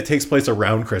movie. movie that takes place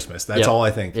around Christmas. That's Yep. all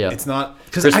I think. Yep. It's not...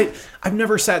 Because Chris- I've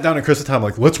never sat down at Christmas time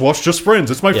like, let's watch Just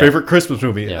Friends. It's my favorite Christmas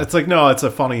movie. Yeah. It's like, no, it's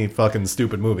a funny, fucking,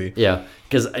 stupid movie. Yeah,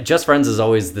 because Just Friends is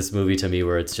always this movie to me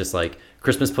where it's just like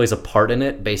Christmas plays a part in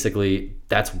it. Basically,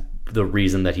 that's the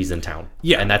reason that he's in town.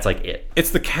 Yeah. and that's like it. It's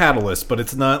the catalyst, but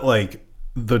it's not like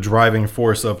the driving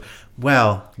force of,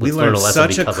 well, we Let's learn learned a lesson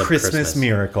such a because of Christmas Christmas.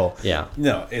 miracle. Yeah.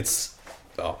 No, it's...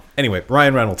 Oh. Anyway,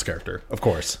 Ryan Reynolds' character, of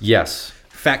course. Yes,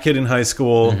 Fat kid in high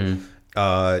school,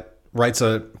 Mm-hmm. writes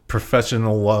a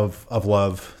professional love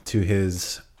to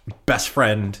his best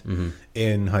friend Mm-hmm.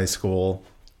 in high school.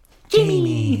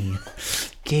 Jamie.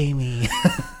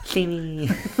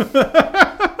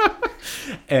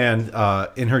 And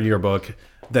in her yearbook,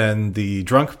 then the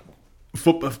drunk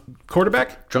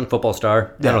quarterback. drunk football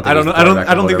star. I don't know.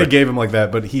 I don't think they gave him like that,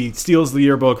 but he steals the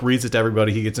yearbook, reads it to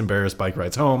everybody. He gets embarrassed. Bike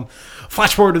rides home.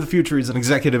 Flash forward to the future. He's an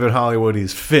executive at Hollywood.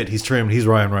 He's fit. He's trimmed. He's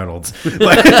Ryan Reynolds.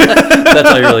 That's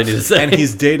all you really need to say. And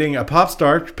he's dating a pop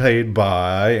star played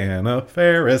by Anna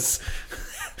Faris.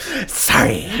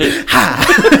 Sorry.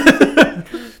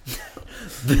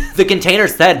 The container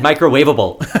said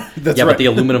microwavable. That's yeah, right. but the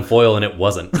aluminum foil in it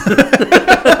wasn't.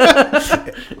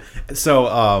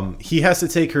 So he has to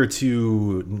take her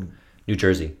to... New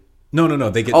Jersey. No.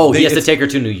 They get. Oh, he has to take her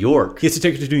to New York. He has to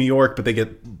take her to New York, but they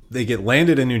get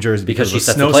landed in New Jersey Because she of a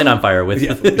sets the plane on fire with...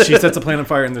 Yeah, she sets the plane on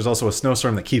fire, and there's also a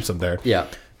snowstorm that keeps them there. Yeah.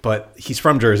 But he's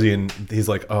from Jersey, and he's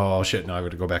like, oh, shit, now I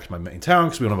got to go back to my main town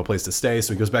because we don't have a place to stay.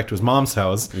 So he goes back to his mom's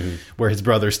house, where his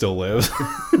brother still lives.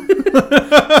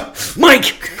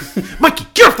 Mike! Mikey,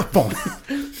 get off the phone!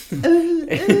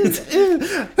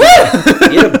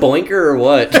 You had a boinker or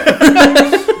what?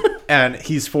 And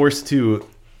he's forced to,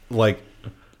 like,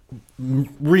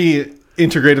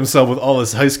 reintegrate himself with all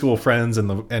his high school friends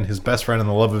and his best friend and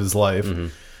the love of his life.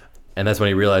 And that's when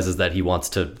he realizes that he wants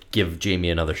to give Jamie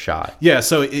another shot. Yeah,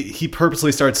 so he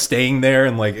purposely starts staying there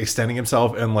and like extending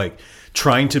himself and like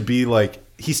trying to be like,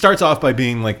 he starts off by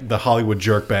being like the Hollywood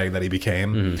jerkbag that he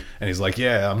became, and he's like,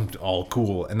 yeah, I'm all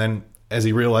cool. And then as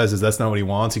he realizes that's not what he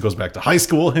wants, he goes back to high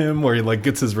school him where he like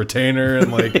gets his retainer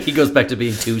and like He goes back to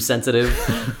being too sensitive.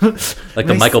 Like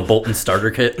the Michael Bolton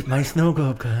starter kit. my snow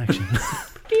globe collection.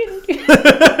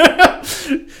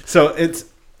 So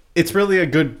it's really a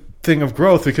good thing of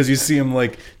growth because you see him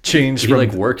like change. He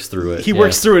like works through it. He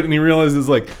works through it and he realizes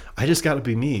like, I just got to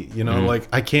be me, you know, like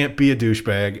I can't be a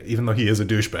douchebag, even though he is a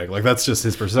douchebag. Like that's just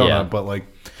his persona, Yeah. but like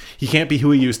he can't be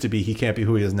who he used to be. He can't be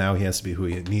who he is now. He has to be who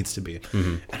he needs to be.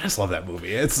 And I just love that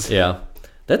movie. It's Yeah.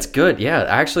 That's good. Yeah,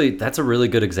 actually that's a really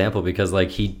good example because like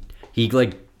he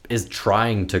like is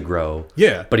trying to grow.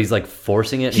 Yeah. But he's like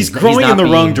forcing it. he's growing not in the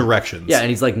wrong being- directions. Yeah, and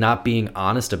he's like not being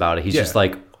honest about it. He's Yeah. just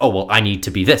like, oh well, I need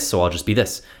to be this, so I'll just be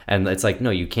this. And it's like, no,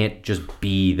 you can't just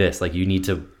be this. Like you need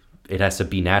to. It has to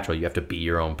be natural. You have to be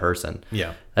your own person.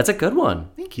 Yeah. That's a good one.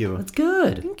 Thank you. That's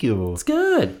good. Thank you. It's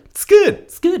good. It's good.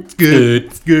 It's good. It's Good.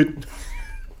 It's good.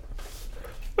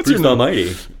 What's Bruce your name?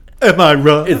 Almighty Am I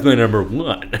right? is my number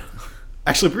one.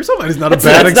 Actually, Bruce Almighty is not a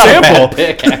bad That's not a example.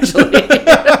 bad pick,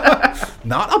 actually.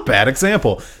 Not a bad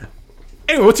example.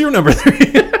 Anyway, what's your number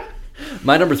 3?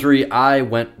 My number 3, I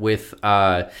went with.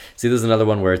 See, this is another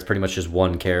one where it's pretty much just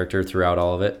one character throughout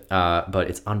all of it, but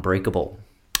it's Unbreakable.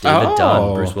 David Oh.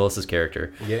 Dunn, Bruce Willis's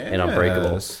character in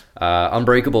Unbreakable. Yes.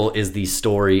 Unbreakable is the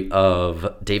story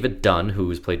of David Dunn, who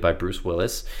is played by Bruce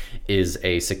Willis, is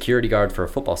a security guard for a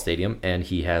football stadium, and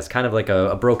he has kind of like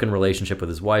a broken relationship with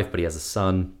his wife, but he has a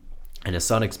son, and his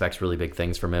son expects really big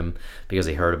things from him because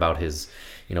he heard about his,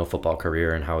 football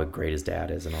career and how great his dad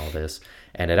is and all this.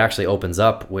 And it actually opens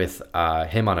up with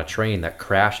him on a train that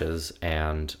crashes,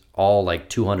 and all like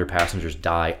 200 passengers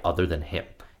die other than him.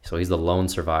 So he's the lone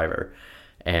survivor.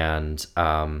 And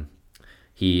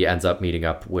he ends up meeting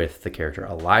up with the character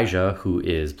Elijah, who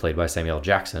is played by Samuel L.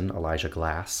 Jackson, Elijah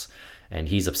Glass. And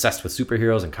he's obsessed with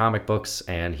superheroes and comic books,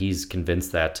 and he's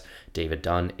convinced that David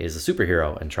Dunn is a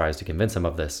superhero and tries to convince him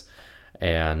of this.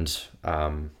 And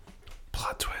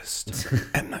Plot twist.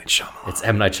 M. Night Shyamalan. it's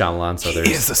M. Night Shyamalan, so He there's...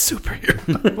 is a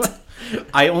superhero.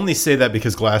 I only say that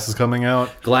because Glass is coming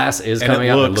out. Glass is And coming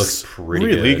it out. looks, It looks pretty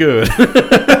really good.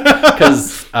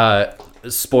 Because,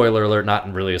 spoiler alert,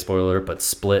 not really a spoiler alert, but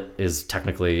Split is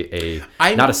technically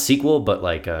not a sequel, but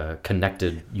like a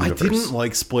connected I universe. didn't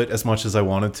like Split as much as I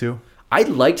wanted to. I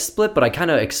liked Split, but I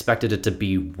kind of expected it to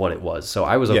be what it was, so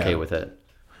I was okay Yeah. with it.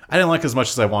 I didn't like as much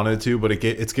as I wanted to, but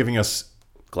it's giving us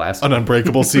Glass. an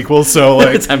Unbreakable sequel. So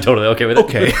like, I'm totally okay with it.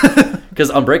 okay. Because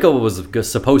Unbreakable was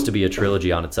supposed to be a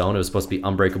trilogy on its own. It was supposed to be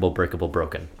Unbreakable, Breakable,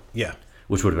 Broken, Yeah.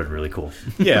 which would have been really cool.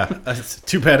 Yeah. It's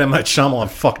too bad M. Night Shyamalan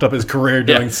fucked up his career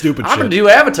doing stupid I'm shit. gonna do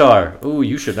Avatar. Ooh,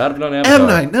 you should not have done Avatar. M.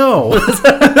 Night, no.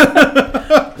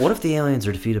 What if the aliens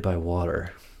are defeated by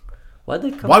water? Why'd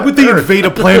they come? Why to would they Earth? invade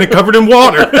a planet covered in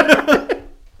water?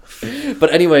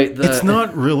 But anyway, It's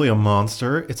not really a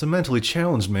monster. It's a mentally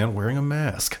challenged man wearing a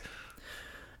mask.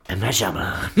 M. Night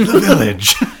Shyamalan. The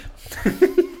Village.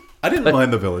 I didn't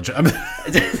mind The Village. I mean,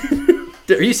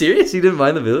 Are you serious? You didn't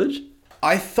mind The Village?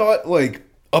 I thought, like,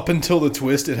 up until the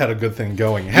twist, it had a good thing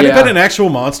going. Had it Yeah. been an actual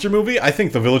monster movie, I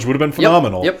think The Village would have been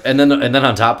phenomenal. Yep. And then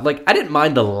on top, like, I didn't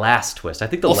mind the last twist. I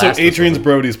think the Also, last twist Adrian was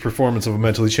Brody's performance of a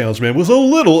mentally challenged man was a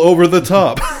little over the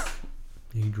top.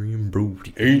 Adrian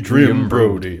Brody. Adrian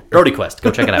Brody. Brody Quest.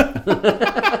 Go check it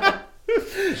out.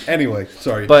 Anyway,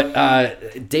 sorry.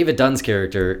 But David Dunn's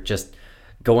character just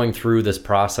going through this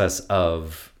process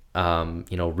of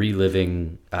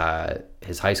reliving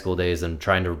his high school days and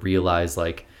trying to realize,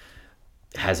 like,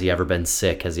 has he ever been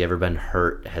sick? Has he ever been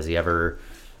hurt? Has he ever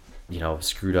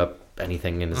screwed up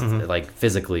anything in his like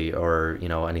physically or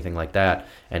anything like that?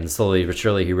 And slowly but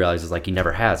surely he realizes, like, he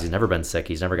never has. He's never been sick.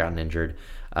 He's never gotten injured.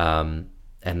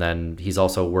 And then he's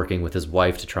also working with his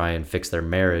wife to try and fix their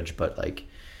marriage, but like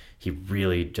he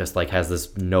really just like has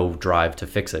this no drive to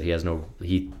fix it.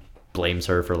 He blames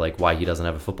her for like why he doesn't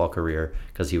have a football career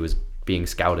because he was being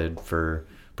scouted for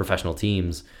professional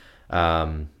teams.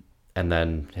 And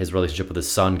then his relationship with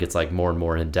his son gets like more and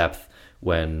more in depth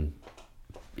when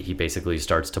he basically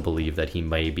starts to believe that he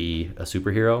may be a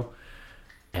superhero.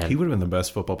 And he would have been the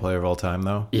best football player of all time,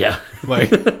 though. yeah.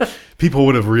 Like, people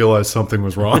would have realized something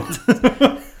was wrong.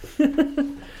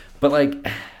 But like,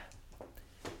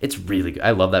 it's really good.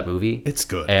 I love that movie. It's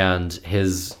good. And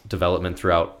his development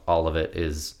throughout all of it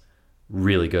is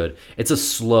really good. It's a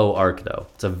slow arc, though.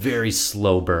 It's a very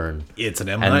slow burn. It's an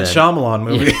M. And Night then- Shyamalan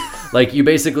movie. Like, you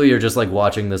basically are just like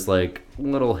watching this like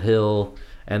little hill,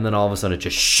 and then all of a sudden it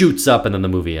just shoots up, and then the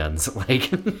movie ends.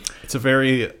 Like, It's a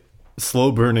very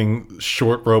slow-burning,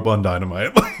 short rope on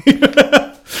dynamite.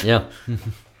 yeah,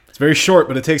 It's very short,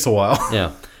 but it takes a while.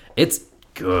 yeah, it's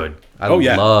good. I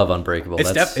yeah. love Unbreakable.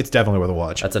 It's definitely worth a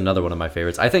watch. That's another one of my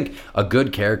favorites. I think a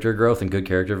good character growth and good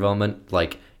character development,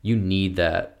 like, you need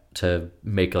that to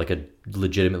make like a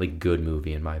legitimately good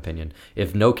movie, in my opinion.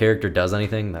 If no character does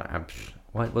anything, then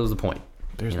what was the point?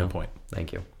 There's no point.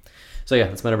 Thank you. So yeah,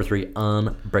 that's my number 3,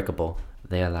 Unbreakable.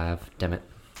 They alive, damn it.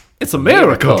 It's a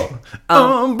miracle.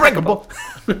 Unbreakable.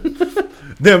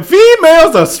 Them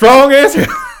females are strong as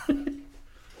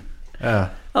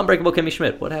hell. Unbreakable Kimmy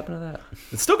Schmidt. What happened to that?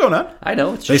 It's still going on. I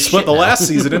know. It's They just split shit the now. last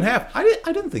season in half. I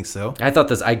didn't think so. I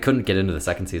thought I couldn't get into the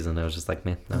second season. I was just like,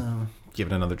 man, no. Give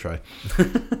it another try.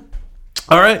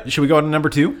 All right. Should we go on to number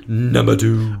 2? Number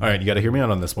 2. All right. You got to hear me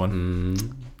out on this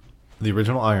one. The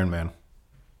original Iron Man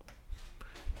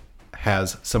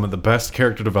has some of the best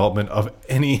character development of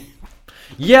any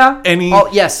Yeah. Any Oh,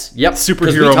 yes. Yep. 'Cause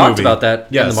superhero we talked movie. about that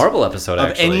in Yes. the Marvel episode, of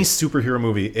actually. any superhero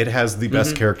movie. It has the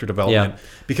best character development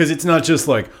because it's not just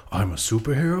like, I'm a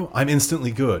superhero, I'm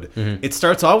instantly good. It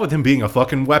starts off with him being a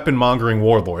fucking weapon mongering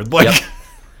warlord, like, Yep.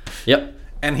 Yep.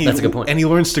 and That's a good point. And he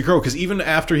learns to grow because even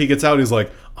after he gets out, he's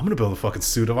like, I'm gonna build a fucking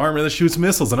suit of armor that shoots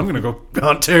missiles, and I'm gonna go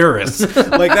hunt terrorists.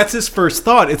 Like, that's his first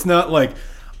thought. It's not like,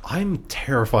 I'm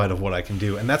terrified of what I can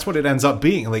do, and that's what it ends up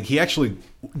being. Like, he actually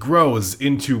grows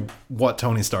into what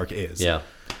Tony Stark is. Yeah.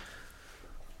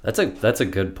 That's a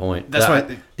good point. That's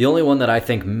why the only one that I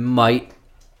think might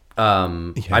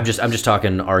I'm just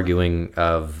talking arguing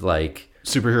of like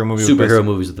superhero movie. superhero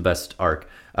movies with the best arc.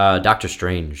 Doctor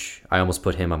Strange. I almost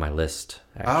put him on my list,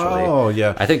 actually. Oh,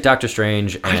 yeah. I think Doctor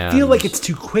Strange and I feel like it's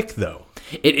too quick though.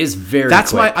 it is very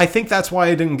That's quick. why I think that's why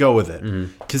I didn't go with it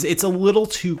because it's a little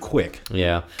too quick.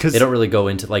 Yeah. 'Cause- They don't really go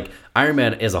into like Iron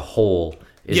Man as a whole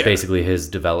is Yeah. basically his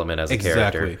development as a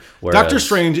character. Whereas, Doctor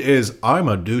Strange is I'm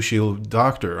a douchey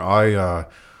doctor. I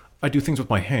do things with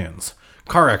my hands.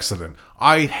 Car accident.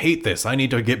 I hate this. I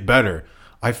need to get better.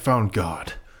 I found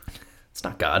God. It's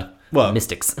not God. Well,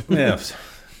 Mystics. Yeah.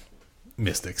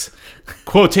 Mystics.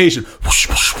 Quotation.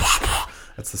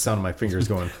 That's the sound of my fingers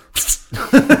going.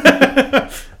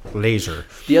 Laser.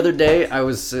 The other day, I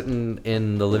was sitting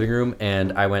in the living room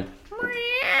and I went,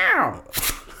 meow.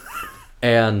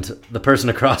 And the person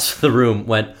across the room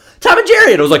went, Tom and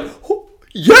Jerry. And I was like, oh,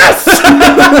 yes!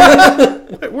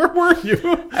 Where were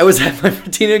you? I was at my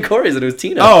Tina and Corey's and it was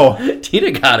Tina. Oh.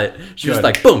 Tina got it. She was Good.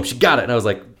 like, boom, she got it. And I was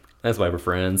like, that's why we're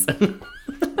friends.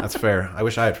 That's fair. I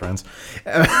wish I had friends.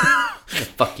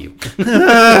 Fuck you.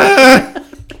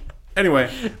 Anyway,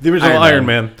 the original Iron Iron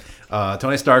Man.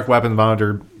 Tony Stark, weapon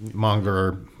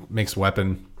monger, makes a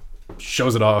weapon,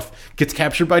 shows it off, gets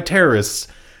captured by terrorists,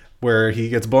 where he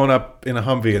gets blown up in a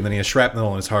Humvee, and then he has shrapnel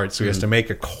in his heart, so he has to make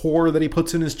a core that he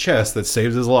puts in his chest that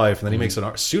saves his life, and then he makes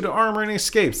a suit of armor and he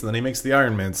escapes, and then he makes the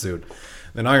Iron Man suit.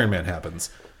 Then Iron Man happens.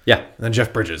 Yeah. And then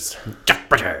Jeff Bridges. Jeff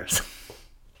Bridges.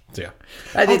 So,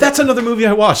 yeah. That's another movie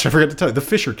I watched. I forgot to tell you. The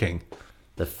Fisher King.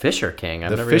 The Fisher King. I've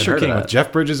The never Fisher even heard King of with that.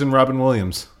 Jeff Bridges and Robin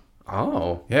Williams.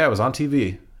 Oh. Yeah, it was on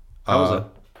TV. How was it?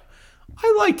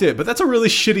 I liked it, but that's a really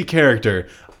shitty character.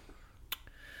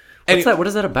 What's that? What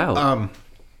is that about?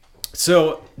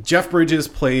 So Jeff Bridges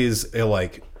plays a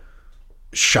like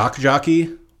shock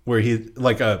jockey, where he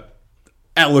like a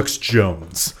Alex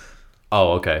Jones,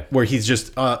 oh, okay. where he's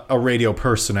just a radio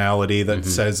personality that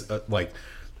says like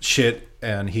shit,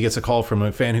 and he gets a call from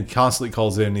a fan who constantly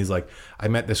calls in. And he's like, "I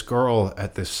met this girl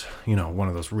at this, one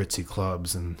of those ritzy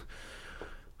clubs, and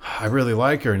I really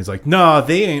like her." And he's like, "No,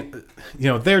 they ain't.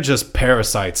 They're just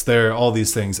parasites. They're all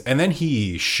these things." And then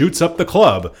he shoots up the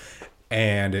club,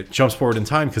 and it jumps forward in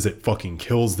time because it fucking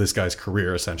kills this guy's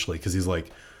career essentially. Because he's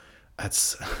like,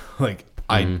 "That's like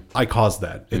I caused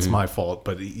that. It's my fault."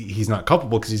 But he's not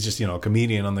culpable because he's just a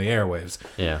comedian on the airwaves.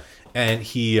 Yeah. And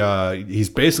he's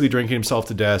basically drinking himself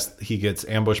to death. He gets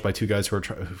ambushed by two guys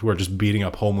who are just beating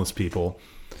up homeless people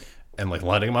and like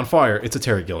lighting them on fire. It's a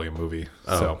Terry Gilliam movie,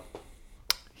 so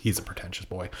he's a pretentious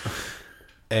boy.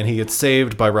 And he gets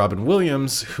saved by Robin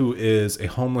Williams, who is a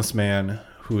homeless man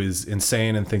who is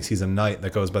insane and thinks he's a knight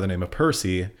that goes by the name of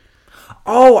Percy.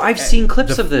 Oh, I've seen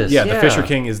clips of this. Yeah, the Fisher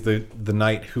King is the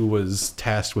knight who was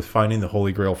tasked with finding the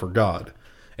Holy Grail for God.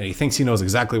 And he thinks he knows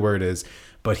exactly where it is.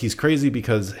 But he's crazy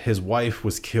because his wife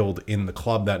was killed in the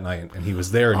club that night. And he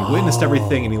was there and he witnessed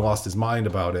everything and he lost his mind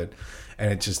about it.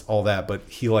 And it's just all that. But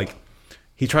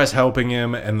he tries helping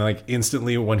him, and like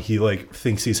instantly when he like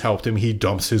thinks he's helped him, he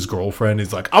dumps his girlfriend.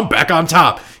 He's like, "I'm back on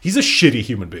top." He's a shitty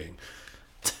human being.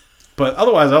 But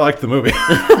otherwise, I liked the movie.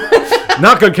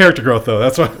 Not good character growth though.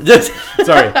 That's why.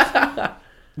 Sorry.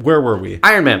 Where were we?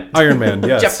 Iron Man. Iron Man.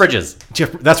 Yes. Jeff Bridges.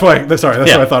 That's why. Sorry. That's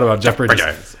Yeah. what I thought about Jeff Bridges.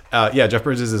 Bridges. Jeff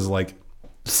Bridges is like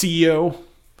CEO.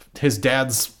 His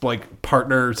dad's like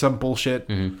partner or some bullshit.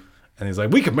 And he's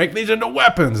like, "We could make these into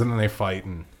weapons," and then they fight.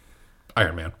 And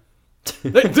Iron Man.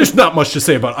 There's not much to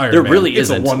say about Iron Man. There really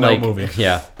it's isn't. a one-note movie.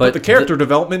 Yeah, But the character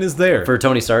development is there. for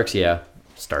Tony Starks, yeah.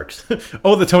 Starks.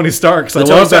 Oh, the Tony Starks. I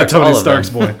Tony love that Starks, all Tony of Starks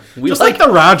them. boy. We Just like the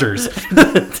Rogers.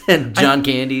 And John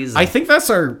Candy's. I think that's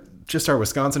our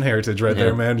Wisconsin heritage right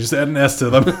there, man. Just add an S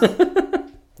to them.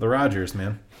 The Rogers,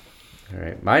 man. All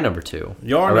right, my number two.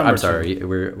 Your Or, number I'm two. sorry.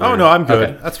 Oh, no, I'm good.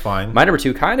 Okay. That's fine. My number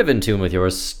two, kind of in tune with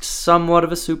yours, somewhat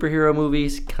of a superhero movie,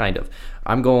 kind of.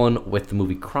 I'm going with the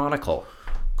movie Chronicle.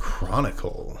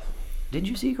 Chronicle. Didn't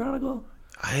you see Chronicle?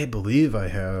 I believe I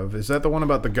have. Is that the one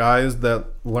about the guys that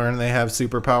learn they have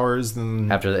superpowers?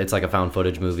 And After it's like a found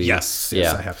footage movie. Yes,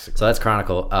 yeah. I have seen. So that's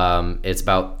Chronicle. It's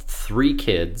about 3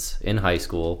 kids in high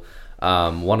school.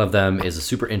 One of them is a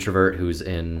super introvert who's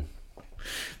in.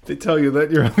 They tell you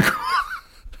that you're uncool.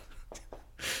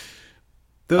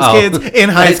 Those kids in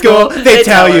high school, they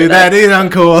tell you that it's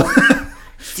uncool.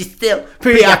 She's still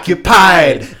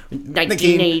Preoccupied.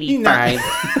 1985.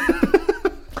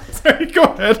 Sorry, go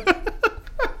ahead.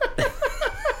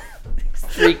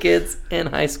 3 kids in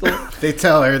high school. They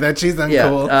tell her that she's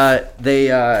uncool.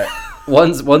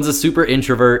 One's a super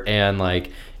introvert and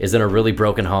like is in a really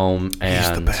broken home, and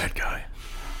He's the bad guy.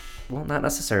 well, not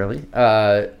necessarily.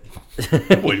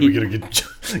 Wait, we gonna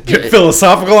get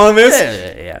philosophical on this?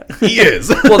 Yeah. He is.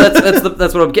 Well,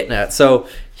 that's what I'm getting at. So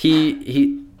he's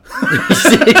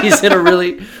in a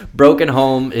really broken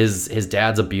home. His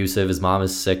dad's abusive. His mom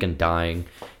is sick and dying.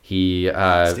 He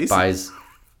buys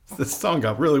This song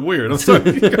got really weird. I'm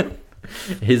sorry.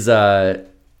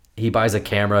 he buys a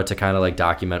camera to kind of like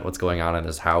document what's going on in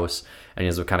his house, and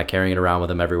he's kind of carrying it around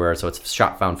with him everywhere. So it's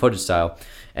shot found footage style.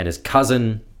 And his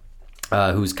cousin,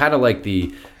 who's kind of like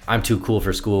the I'm too cool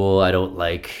for school. I don't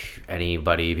like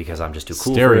anybody because I'm just too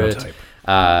cool Stereotype.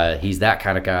 for it. He's that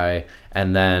kind of guy.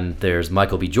 And then there's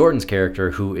Michael B. Jordan's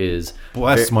character, who is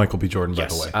Bless Michael B. Jordan, by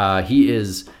the way.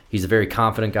 He's a very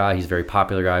confident guy. He's a very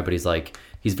popular guy, but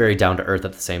he's very down to earth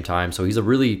at the same time. So he's a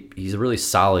really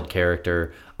solid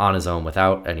character on his own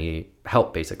without any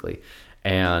help, basically.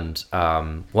 And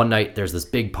one night there's this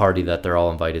big party that they're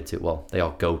all invited to. Well, they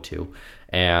all go to,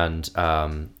 and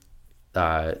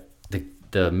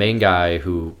the main guy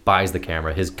who buys the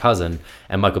camera, his cousin,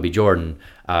 and Michael B. Jordan,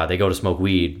 they go to smoke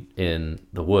weed in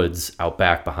the woods out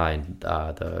back behind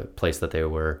the place that they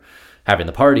were having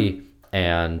the party.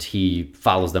 and he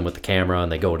follows them with the camera,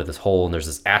 and they go into this hole, and there's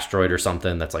this asteroid or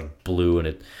something that's like blue, and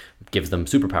it gives them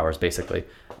superpowers basically.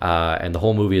 And the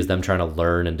whole movie is them trying to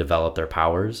learn and develop their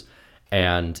powers,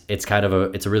 and it's kind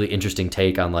of it's a really interesting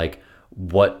take on like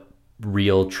what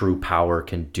real true power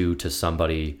can do to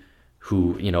somebody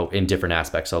who, you know, in different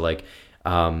aspects. So like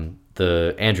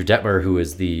the Andrew Detmer, who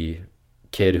is the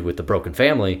kid with the broken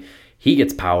family, he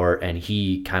gets power and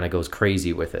he kind of goes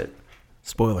crazy with it.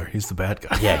 Spoiler, he's the bad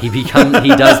guy. Yeah, he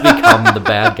does become the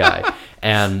bad guy.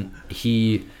 And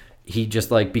he just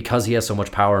like, because he has so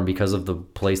much power and because of the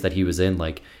place that he was in,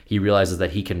 like he realizes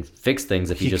that he can fix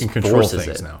things if he just forces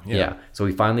it. Now. Yeah. So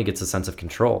he finally gets a sense of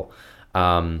control.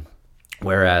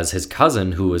 Whereas his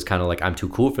cousin, who was kind of like, I'm too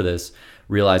cool for this,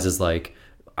 realizes like,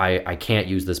 I can't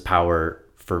use this power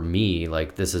for me.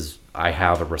 Like I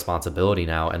have a responsibility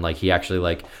now. And like, he actually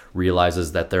like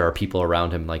realizes that there are people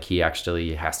around him. Like he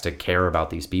actually has to care about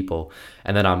these people.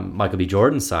 And then on Michael B.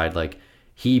 Jordan's side, like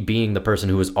he being the person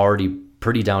who was already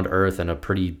pretty down to earth and a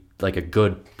pretty like a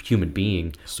good human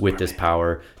being with this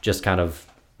power, just kind of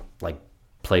like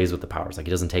plays with the powers. Like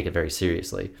he doesn't take it very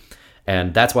seriously.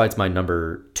 And that's why it's my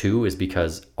number 2, is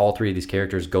because all 3 of these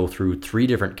characters go through 3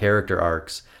 different character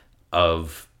arcs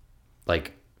of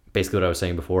like basically what I was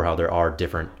saying before, how there are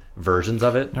different versions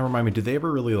of it. Now remind me, did they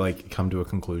ever really like come to a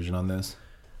conclusion on this,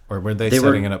 or were they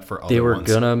setting it up for other They were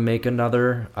ones? gonna make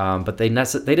another, but they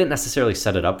didn't necessarily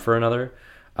set it up for another.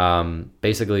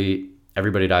 Basically,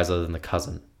 everybody dies other than the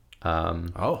cousin. And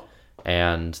the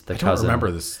cousin. I don't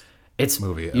remember this. It's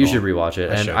movie. You should rewatch it,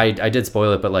 and should. I did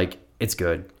spoil it, but like it's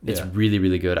good. It's Yeah. really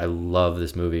really good. I love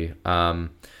this movie.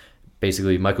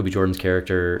 Basically, Michael B. Jordan's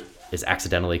character is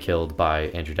accidentally killed by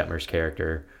Andrew Detmer's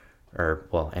character, or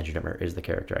well, Andrew Detmer is the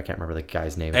character. I can't remember the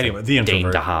guy's name. Anyway, like the Dane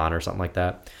introvert. DeHaan or something like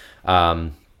that.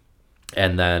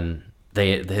 And then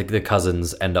the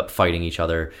cousins end up fighting each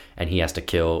other, and he has to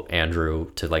kill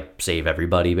Andrew to like save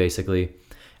everybody basically.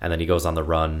 And then he goes on the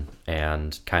run,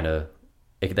 and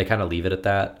they kind of leave it at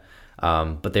that.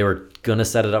 But they were gonna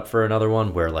set it up for another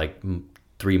one where like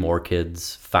 3 more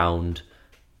kids found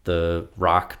the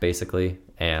rock basically,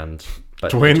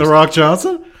 but Dwayne The Rock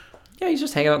Johnson? yeah, he's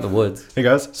just hanging out in the woods. Hey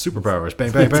guys, superpowers,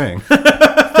 bang, bang, bang.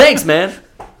 Thanks, man.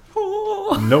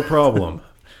 No problem.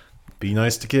 Be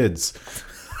nice to kids.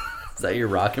 Is that your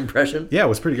rock impression? Yeah, it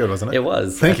was pretty good, wasn't it? It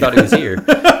was. Thank I thought he was here.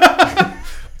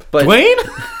 But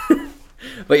Dwayne?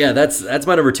 But yeah, that's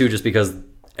my number 2, just because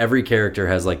every character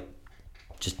has like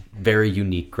just very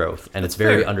unique growth, and it's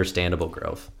very fair. understandable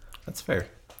growth. That's fair.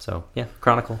 So yeah,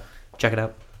 Chronicle, check it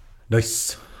out.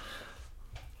 Nice.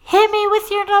 Hit me with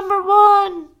your number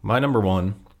 1. My number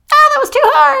 1. Ah, that was too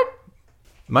hard.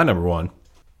 My number 1. I'm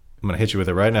going to hit you with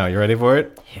it right now. You ready for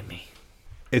it? Hit me.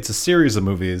 It's a series of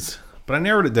movies, but I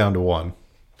narrowed it down to 1.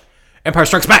 Empire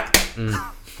Strikes Back!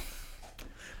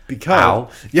 Because... Ow.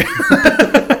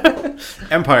 Yeah.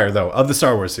 Empire, though, of the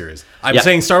Star Wars series. I'm Yeah.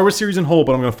 saying Star Wars series in whole,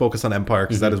 but I'm going to focus on Empire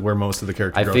because that is where most of the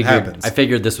character growth happens. I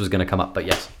figured this was going to come up, but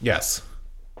yes, Yes.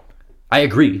 I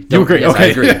agree. You agree? Yes, Okay. I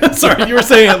agree. Sorry, you were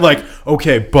saying it like,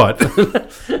 okay, but.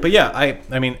 But yeah,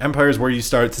 I mean, Empire is where you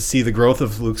start to see the growth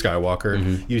of Luke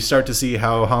Skywalker. You start to see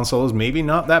how Han Solo is maybe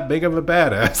not that big of a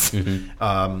badass.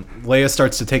 Leia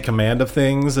starts to take command of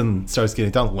things and starts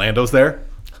getting down. Lando's there.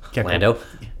 Lando,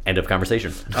 end of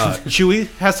conversation.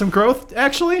 Chewie has some growth,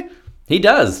 actually, He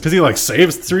does. because he like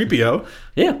saves 3PO.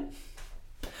 Yeah.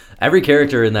 Every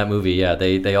character in that movie, yeah,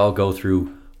 they all go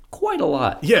through quite a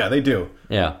lot. Yeah, they do.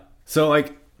 Yeah. So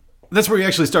like, that's where you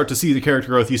actually start to see the character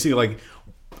growth. You see like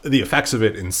the effects of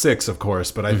it in 6, of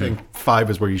course, but I think 5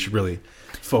 is where you should really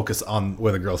focus on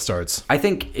where the girl starts. I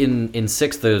think in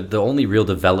 6, the only real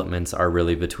developments are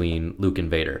really between Luke and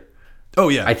Vader. Oh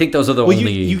yeah, I think those are the well,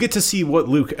 only... you get to see what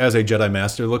Luke as a Jedi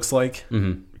Master looks like,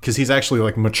 because he's actually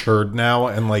like matured now,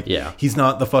 and like he's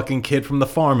not the fucking kid from the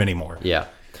farm anymore. Yeah.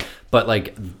 But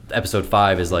like episode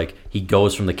 5 is like he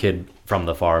goes from the kid from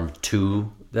the farm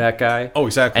to that guy. Oh,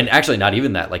 exactly. And actually not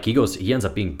even that. Like he ends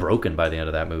up being broken by the end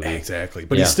of that movie. Exactly.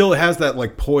 But Yeah. he still has that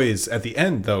like poise at the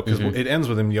end though, because it ends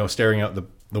with him, staring out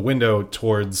the window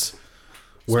towards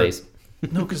where Space.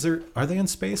 No, because are they in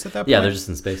space at that point? Yeah, they're just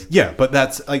in space. Yeah, but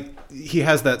that's like he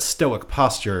has that stoic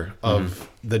posture of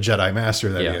the Jedi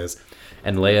Master that Yeah. he is.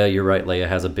 And Leia, you're right, Leia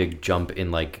has a big jump in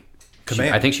like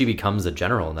Command. I think she becomes a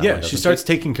general now. Yeah, she starts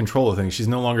taking control of things. She's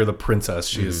no longer the princess;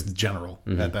 she is the general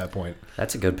at that point.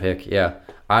 That's a good pick. Yeah.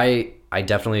 I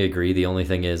definitely agree. The only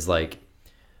thing is like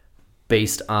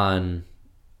based on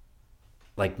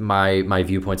like my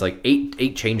viewpoints, like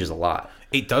 8 changes a lot.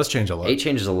 8 does change a lot. 8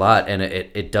 changes a lot, and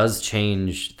it does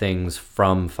change things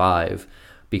from 5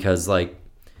 because like,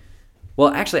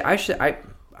 well, actually, I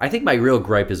think my real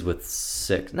gripe is with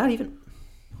 6. Not even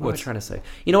What was I trying to say?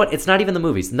 You know what? It's not even the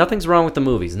movies. Nothing's wrong with the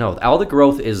movies. No, all the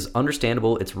growth is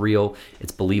understandable. It's real.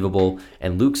 It's believable.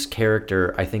 And Luke's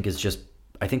character, I think, is just.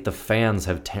 I think the fans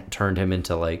have turned him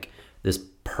into like this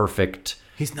perfect,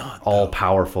 He's not all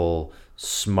powerful,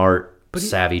 smart,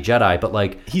 savvy Jedi. But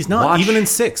like he's not even in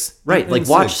 6. Right, In like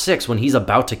watch 6 when he's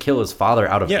about to kill his father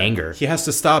out of anger. He has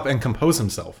to stop and compose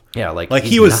himself. Yeah, like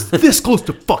he was this close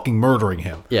to fucking murdering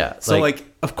him. Yeah, so like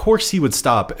of course he would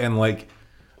stop and like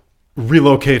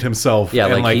relocate himself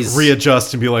and like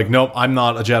readjust and be like, nope, I'm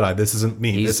not a Jedi. This isn't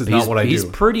me. This is not what I do. He's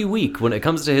pretty weak when it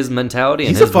comes to his mentality.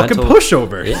 And he's a fucking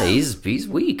pushover. Yeah, he's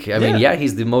weak. I mean,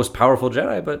 he's the most powerful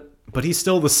Jedi, but he's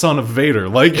still the son of Vader.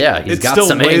 Like, he's got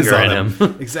some anger in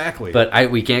him. Exactly.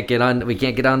 But we can't get on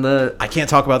the. I can't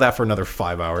talk about that for another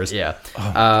 5 hours. Yeah.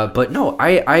 But no,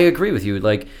 I agree with you.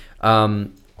 Like,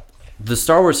 the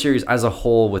Star Wars series as a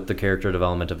whole with the character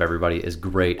development of everybody is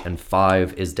great, and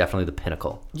 5 is definitely the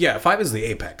pinnacle. Yeah, 5 is the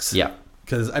apex. Yeah.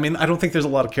 Because, I mean, I don't think there's a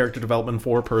lot of character development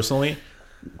for personally.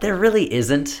 There really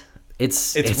isn't.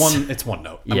 It's one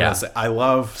note. Yeah. I'm gonna say, I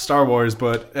love Star Wars,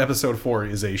 but Episode 4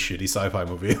 is a shitty sci-fi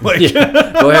movie. Like,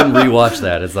 go ahead and rewatch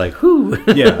that. It's like, whoo.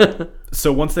 Yeah.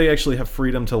 So once they actually have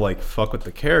freedom to like fuck with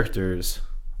the characters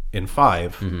in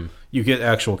 5, you get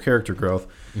actual character growth,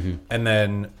 and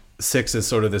then 6 is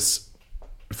sort of this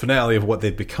finale of what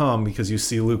they've become, because you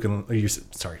see Luke you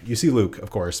see Luke,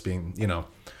 of course, being, you know,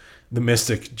 the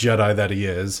mystic Jedi that he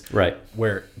is. Right.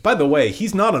 Where, by the way,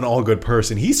 he's not an all good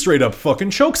person. He straight up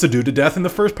fucking chokes a dude to death in the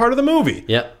first part of the movie.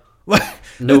 Yep. Like,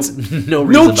 no reason no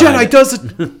Jedi does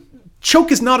it.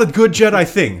 Choke is not a good Jedi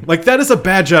thing. Like, that is a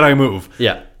bad Jedi move.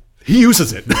 Yeah. He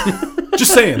uses it.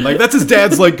 Just saying. Like, that's his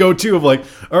dad's like go-to of like,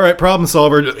 all right, problem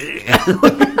solver. And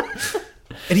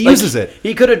he uses it.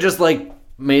 He could have just like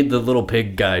made the little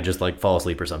pig guy just like fall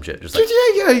asleep or some shit. Just like,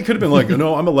 yeah, he could have been like,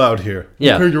 no, I'm allowed here.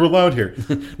 Yeah. Okay, you're allowed here.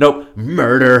 Nope,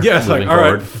 murder. Yeah, it's like, all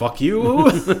forward. right, fuck you.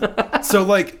 So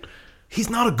like, he's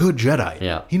not a good Jedi.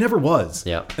 Yeah. He never was.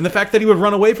 Yeah. And the fact that he would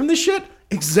run away from this shit,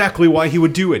 exactly why he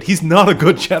would do it. He's not a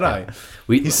good Jedi. Yeah.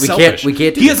 He's selfish. We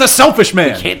can't do he this. is a selfish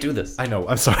man. We can't do this. I know,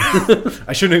 I'm sorry.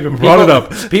 I shouldn't have even brought it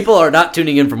up. People are not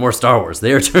tuning in for more Star Wars.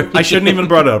 They are turning I shouldn't even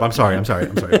brought it up. I'm sorry.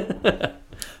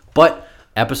 But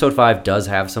Episode 5 does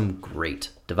have some great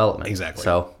development. Exactly.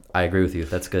 So I agree with you.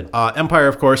 That's good. Empire,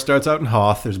 of course, starts out in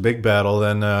Hoth. There's a big battle.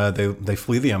 Then they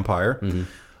flee the Empire.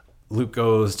 Luke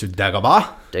goes to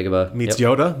Dagobah. Dagobah. Meets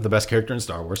Yoda, the best character in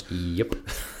Star Wars. Yep.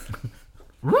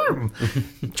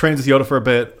 Trains with Yoda for a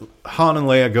bit. Han and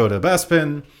Leia go to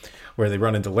Bespin, where they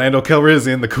run into Lando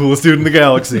Calrissian, the coolest dude in the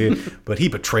galaxy. But he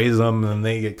betrays them, and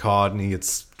they get caught, and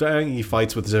he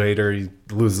fights with Vader. He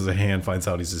loses a hand, finds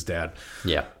out he's his dad.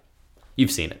 Yeah. You've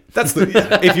seen it. That's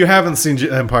if you haven't seen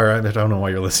Empire, I don't know why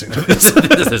you're listening to this.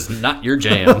 This is not your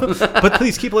jam. But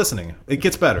please keep listening. It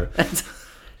gets better.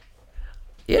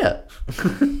 Yeah.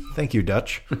 Thank you,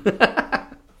 Dutch.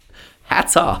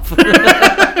 Hats off. All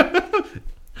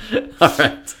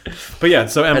right. But yeah,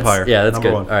 so Empire. That's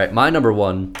good. One. All right, my number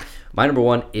one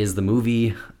is the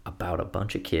movie about a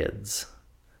bunch of kids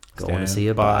going to see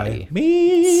a body.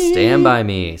 Stand By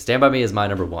Me. Stand By Me is my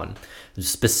number one.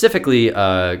 Specifically,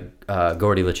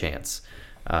 Gordy LaChance,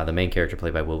 the main character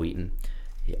played by Will Wheaton.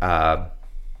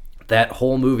 That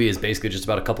whole movie is basically just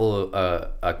about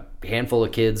a handful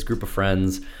of kids, group of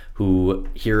friends who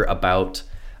hear about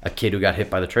a kid who got hit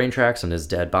by the train tracks and his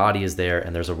dead body is there,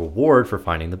 and there's a reward for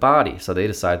finding the body. So they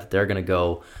decide that they're going to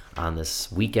go on this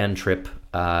weekend trip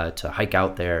to hike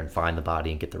out there and find the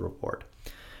body and get the reward.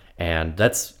 And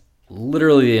that's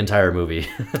literally the entire movie.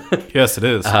 Yes, it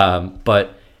is.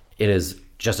 But it is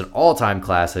just an all-time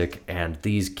classic, and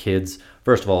these kids,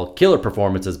 first of all, killer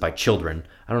performances by children.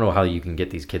 I don't know how you can get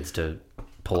these kids to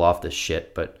pull off this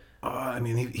shit, but... I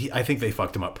mean, I think they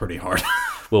fucked him up pretty hard.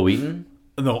 Will Wheaton?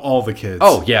 No, all the kids.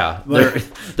 Oh, yeah.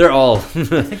 They're all... I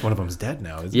think one of them's dead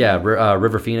now, isn't he? Yeah,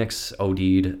 River Phoenix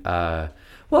OD'd.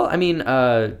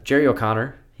 Jerry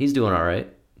O'Connor, he's doing all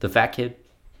right. The fat kid,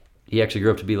 he actually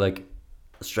grew up to be, like,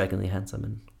 strikingly handsome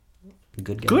and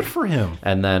good guy. Good for him.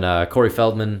 And then Corey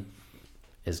Feldman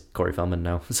is Corey Feldman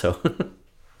now, so...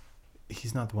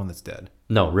 He's not the one that's dead.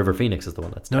 No, River Phoenix is the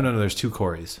one that's dead. No, there's two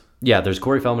Corys. Yeah, there's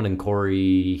Corey Feldman and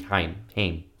Corey Haim.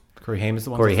 Corey Haim is the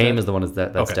one Corey that's Haim dead? is the one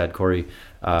that's dead. Corey,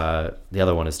 the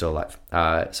other one is still alive.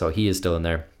 So he is still in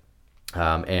there.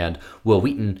 And Will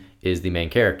Wheaton is the main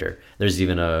character. There's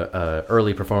even a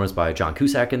early performance by John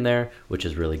Cusack in there, which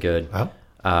is really good. Oh.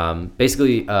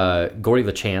 Basically, Gordy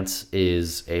LaChance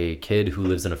is a kid who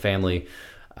lives in a family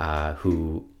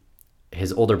who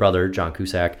his older brother, John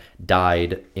Cusack,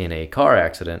 died in a car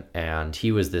accident, and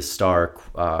he was this star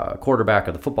quarterback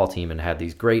of the football team and had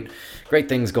these great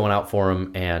things going out for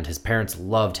him, and his parents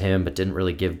loved him but didn't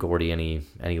really give Gordy any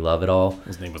love at all.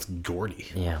 His name was Gordy.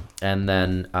 Yeah. And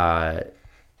then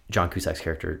John Cusack's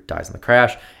character dies in the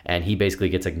crash, and he basically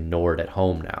gets ignored at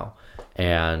home now,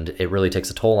 and it really takes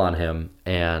a toll on him.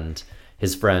 And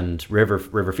his friend River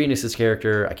Phoenix's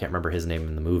character, I can't remember his name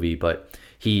in the movie, but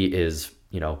he is,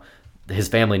 his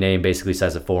family name basically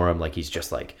says it for him. Like, he's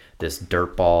just like this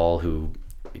dirtball who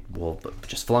will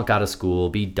just flunk out of school,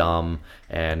 be dumb,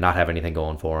 and not have anything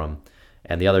going for him.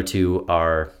 And the other two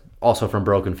are also from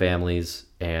broken families,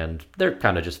 and they're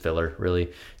kind of just filler,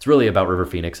 really. It's really about River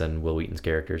Phoenix and Will Wheaton's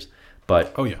characters.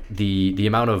 But the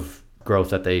amount of growth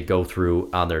that they go through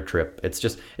on their trip, it's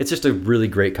just a really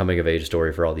great coming of age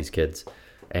story for all these kids.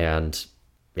 And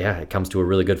yeah, it comes to a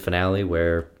really good finale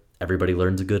where everybody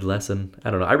learns a good lesson.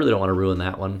 I don't know. I really don't want to ruin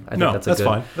that one. I think that's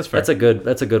fine. That's fair.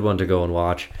 That's a good one to go and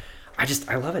watch.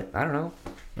 I love it. I don't know.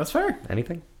 That's fair.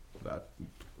 Anything?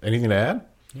 Anything to add?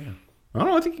 Yeah. I don't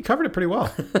know. I think you covered it pretty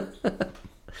well.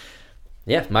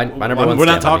 Yeah, my number one. We're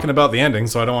not talking about the ending,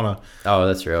 so I don't want to. Oh,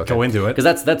 that's true. Okay. Go into it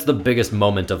because that's the biggest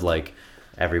moment of like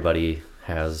everybody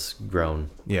has grown.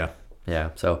 Yeah.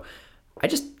 Yeah. So I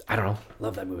don't know.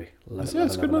 Love that movie. Love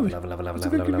It's a good movie. Love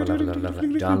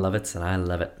it. John Lovitz, and I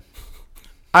love it.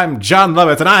 I'm John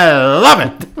Lovitz, and I love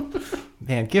it.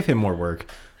 Man, give him more work.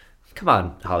 Come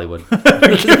on, Hollywood.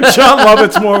 Give John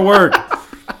Lovitz more work.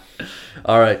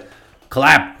 All right.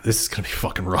 Collab. This is going to be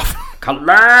fucking rough.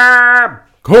 Collab.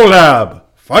 Collab.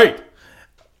 Fight.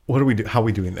 What do we do? How are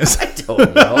we doing this? I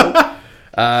don't know.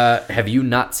 Have you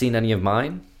not seen any of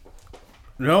mine?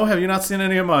 No, have you not seen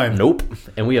any of mine? Nope.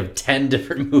 And we have 10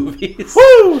 different movies.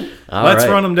 Woo! All Let's right.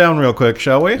 run them down real quick,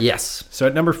 shall we? Yes. So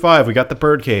at number 5, we got The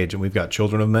Birdcage, and we've got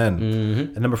Children of Men.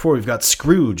 Mm-hmm. At number 4, we've got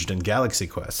Scrooged and Galaxy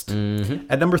Quest. Mm-hmm.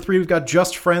 At number 3, we've got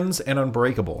Just Friends and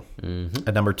Unbreakable. Mm-hmm.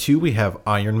 At number 2, we have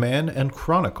Iron Man and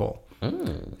Chronicle.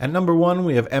 Mm. At number 1,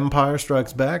 we have Empire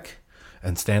Strikes Back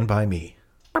and Stand By Me.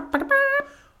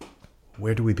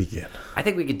 Where do we begin? I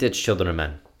think we could ditch Children of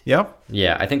Men. Yeah?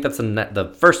 Yeah, I think that's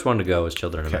the first one to go is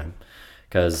Children of Men.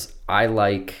 Because I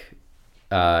like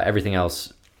everything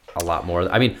else a lot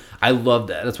more. I mean, I love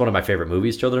that. That's one of my favorite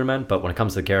movies, Children of Men. But when it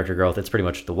comes to character growth, it's pretty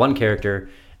much the one character,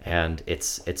 and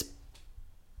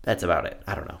that's about it.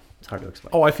 I don't know. It's hard to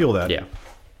explain. Oh, I feel that. Yeah.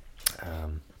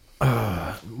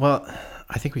 Well,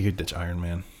 I think we could ditch Iron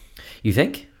Man. You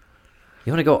think?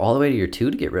 You want to go all the way to your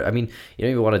 2 to get rid? I mean, you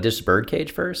don't even want to ditch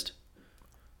Birdcage first?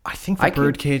 I think the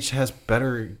Birdcage has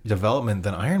better development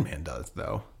than Iron Man does,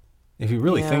 though. If you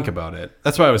really think about it.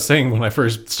 That's why I was saying when I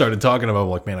first started talking about it,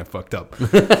 like, man, I fucked up.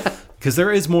 Because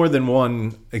there is more than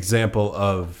one example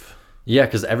of... Yeah,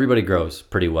 because everybody grows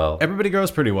pretty well. Everybody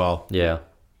grows pretty well. Yeah.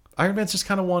 Iron Man's just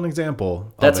kind of one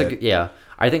example That's of it. yeah.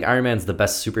 I think Iron Man's the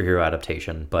best superhero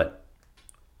adaptation, but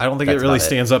I don't think it really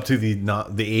stands up to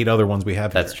the 8 other ones we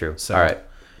have that's here. true. So, all right.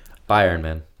 Bye, Iron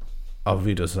Man. Auf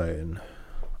Wiedersehen,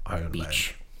 Iron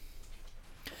Beach. Man.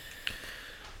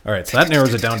 All right, so that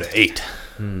narrows it down to 8.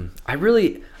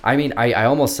 I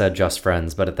almost said Just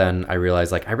Friends, but then I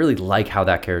realized, like, I really like how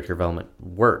that character development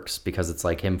works because it's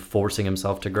like him forcing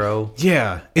himself to grow.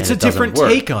 Yeah, it's a it doesn't different work.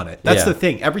 take on it. That's Yeah. the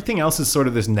thing. Everything else is sort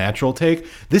of this natural take.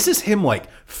 This is him, like,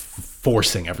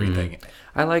 forcing everything.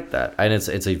 I like that. And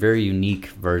it's a very unique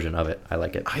version of it. I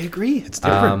like it. I agree. It's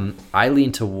different. I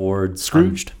lean towards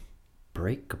Scrooged.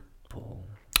 Unbreakable.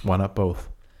 Why not both?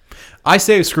 I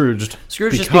say Scrooged.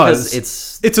 Scrooged just because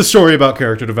it's a story about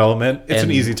character development. It's an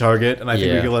And- easy target, and I think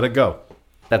we yeah. can let it go.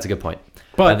 That's a good point.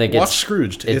 But I think watch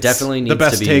Scrooged. It It's definitely the needs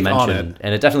best to be take on mentioned, it.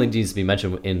 and it definitely needs to be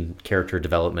mentioned in character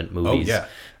development movies. yeah.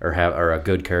 or a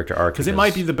good character arc. Because it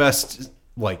might be the best,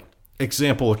 like,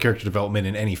 example of character development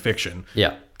in any fiction.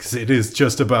 Yeah. Because it is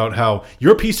just about how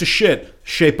you're a piece of shit,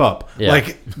 shape up. Yeah.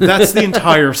 Like, that's the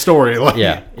entire story. Like,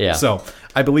 Yeah, yeah. So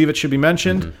I believe it should be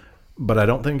mentioned, but I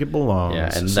don't think it belongs.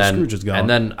 Yeah, and so then Scrooge is gone. and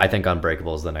then I think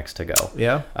Unbreakable is the next to go.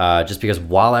 Yeah? Just because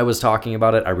while I was talking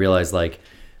about it, I realized like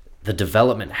the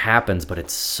development happens, but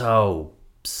it's so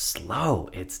slow.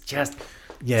 It's just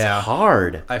it's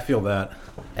hard, I feel that.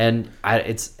 and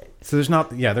it's. So there's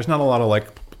not a lot of like.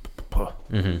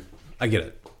 I get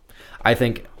it. I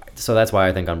think so. That's why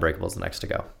I think Unbreakable is the next to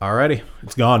go. Alrighty,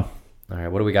 it's gone. All right,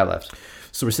 what do we got left?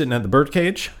 So we're sitting at the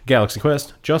Birdcage, Galaxy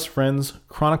Quest, Just Friends,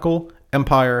 Chronicle,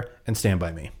 Empire, and Stand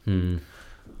By Me. A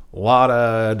lot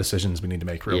of decisions we need to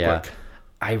make real quick.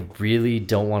 I really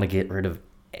don't want to get rid of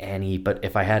any, but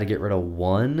if I had to get rid of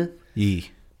one,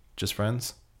 Just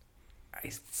Friends.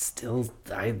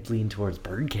 I lean towards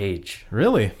Birdcage.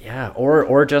 Really? Yeah,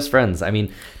 or Just Friends. I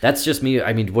mean, that's just me.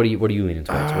 I mean, what are you leaning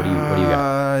towards? What do you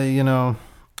got?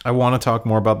 I want to talk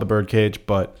more about the Birdcage,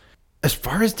 but as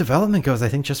far as development goes, I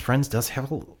think Just Friends does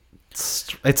have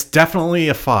it's definitely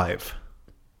a 5.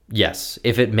 Yes,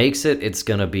 if it makes it, it's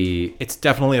gonna be. It's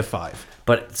definitely a 5.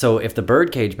 But so if the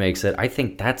Birdcage makes it, I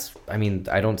think that's. I mean,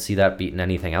 I don't see that beating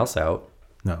anything else out.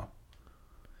 No.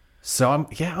 So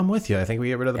I'm with you. I think we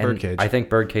get rid of the And Birdcage. I think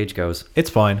Birdcage goes. It's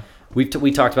fine. We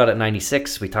talked about it in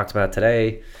 '96. We talked about it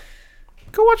today.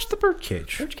 Go watch the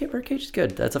Birdcage. Birdcage is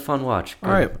good. That's a fun watch. Good.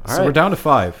 All right. So we're down to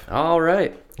 5. All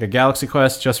right. Got Galaxy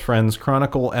Quest, Just Friends,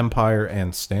 Chronicle, Empire,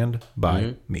 and Stand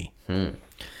By Me.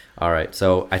 All right.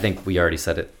 So I think we already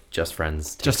said it. Just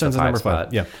Friends. Just Friends is number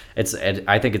 5. Yeah.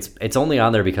 I think it's only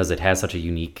on there because it has such a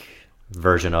unique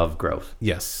version of growth.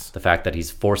 Yes. The fact that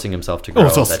he's forcing himself to grow.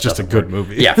 It's also that just a doesn't good work.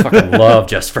 movie. Yeah, fucking love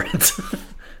Just Friends.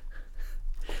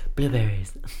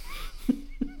 Blueberries.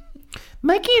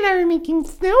 Mikey and I are making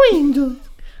snow angels.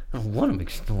 I want to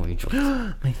make snow angels.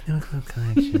 My snow globe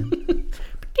collection.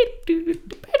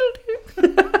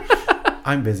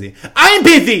 I'm busy. I'm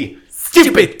busy!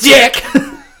 Stupid dick!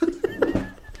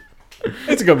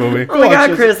 It's a good movie. Oh my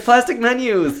god, Chris, plastic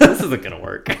menus. This isn't gonna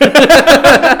work.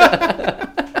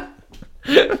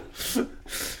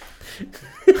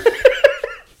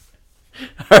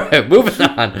 All right, moving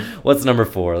on. What's number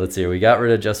 4? Let's see. We got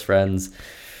rid of Just Friends.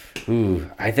 Ooh,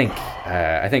 I think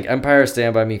Empire,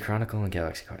 Stand By Me, Chronicle, and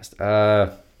Galaxy Quest.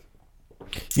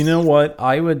 You know what?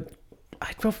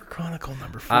 I'd go for Chronicle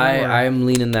number 4. I'm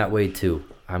leaning that way too.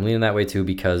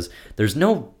 Because there's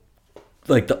no,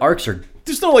 like, the arcs are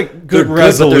There's no like good they're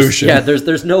resolution.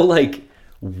 There's no like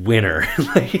winner.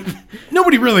 Like,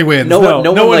 Nobody really wins. No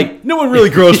one really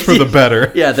grows for the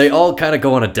better. yeah, they all kind of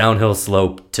go on a downhill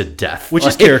slope to death, Which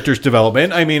is characters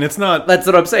development. I mean, it's not. That's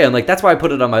what I'm saying. Like, that's why I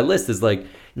put it on my list. Is like,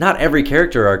 not every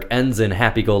character arc ends in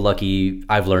happy-go-lucky.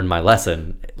 I've learned my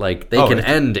lesson. Like, they can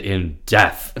end in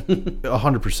death.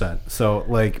 100%. So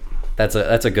like, that's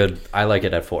a good. I like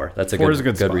it at 4. That's a 4 good is a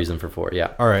good good spot. reason for 4.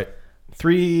 Yeah. all right,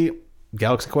 3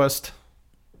 Galaxy Quest.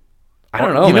 I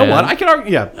don't know. You know man. what? I can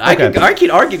argue. Yeah, I okay.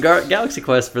 can argue Galaxy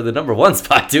Quest for the number 1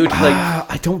 spot, dude. Like,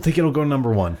 I don't think it'll go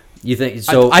number 1. you think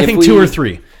so? I think 2 or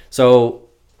 3. So,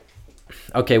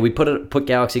 okay, we put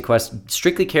Galaxy Quest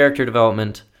strictly character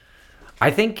development. I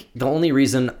think the only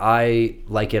reason I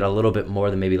like it a little bit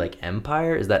more than maybe like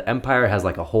Empire is that Empire has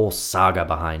like a whole saga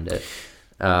behind it.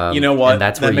 You know what? And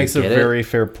that's that where makes you a get very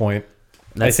fair point.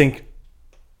 I think.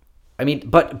 I mean,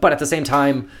 but at the same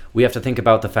time, we have to think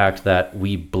about the fact that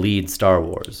we bleed Star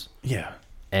Wars, Yeah.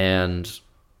 and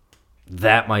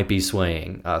that might be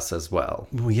swaying us as well.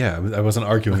 Well, yeah. I wasn't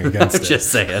arguing against it. Just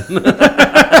saying.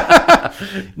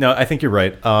 No, I think you're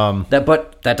right.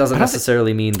 But that doesn't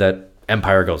necessarily mean that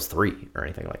Empire goes 3 or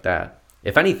anything like that.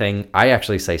 If anything, I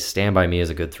actually say Stand By Me is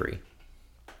a good 3.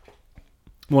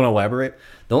 Want to elaborate?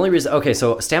 The only reason, okay,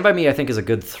 so Stand By Me I think is a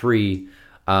good 3,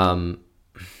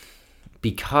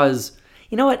 because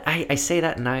you know what? I say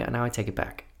that and now I take it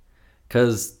back,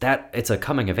 because it's a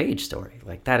coming of age story.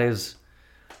 Like, that is,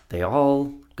 they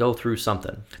all go through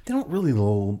something. They don't really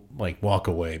like walk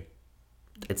away.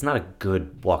 It's not a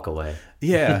good walk away.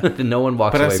 Yeah. No one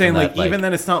walks away. But I'm saying, from like, that, even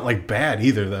then, it's not like bad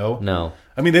either, though. No.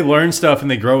 I mean, they learn stuff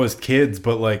and they grow as kids,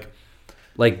 but like,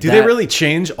 do they really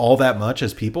change all that much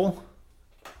as people?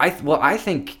 I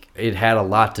think it had a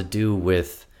lot to do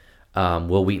with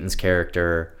Will Wheaton's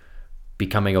character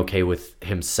becoming okay with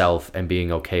himself and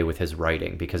being okay with his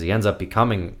writing, because he ends up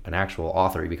becoming an actual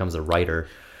author. He becomes a writer,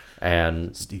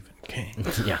 and Stephen King.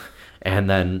 yeah, and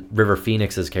then River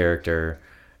Phoenix's character,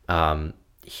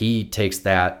 he takes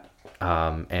that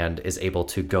and is able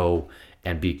to go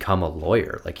and become a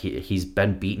lawyer. Like, he's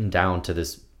been beaten down to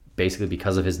this basically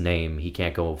because of his name. He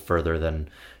can't go further than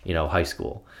high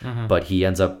school, but he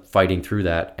ends up fighting through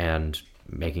that and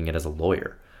making it as a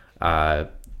lawyer.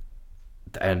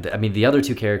 And I mean, the other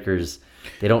 2 characters,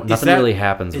 nothing really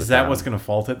happens with Is that them. what's going to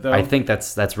fault it, though? I think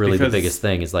that's really Because- the biggest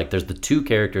thing, is like, there's the 2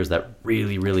 characters that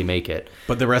really, really make it.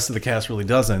 But the rest of the cast really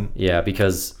doesn't. Yeah,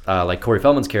 because like Corey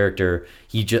Feldman's character,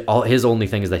 his only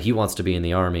thing is that he wants to be in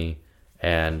the army,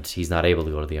 and he's not able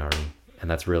to go to the army,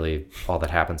 and that's really all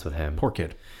that happens with him. Poor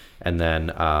kid. And then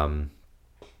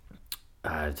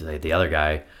the other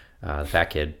guy, the fat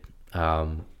kid,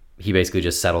 he basically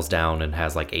just settles down and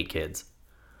has like 8 kids.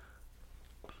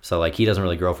 So like, he doesn't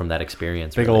really grow from that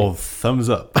experience. Big really. old thumbs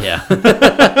up. Yeah.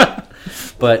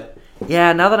 But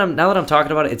yeah, now that I'm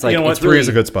talking about it, it's like, You know what? it's 3 is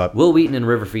a good spot. Will Wheaton and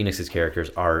River Phoenix's characters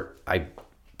are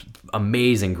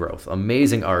amazing growth,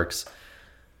 amazing arcs.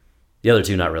 The other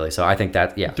 2 not really. So I think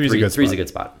that 3's a good three's spot. a good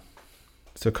spot.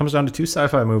 So it comes down to two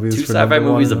sci-fi movies. Two for sci-fi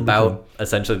number one movies and number about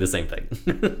essentially the same thing.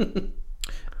 two.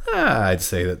 I'd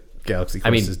say that Galaxy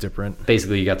Quest is different.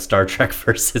 Basically, you got Star Trek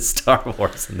versus Star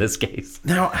Wars in this case.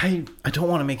 Now, I don't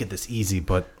want to make it this easy,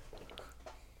 but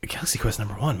Galaxy Quest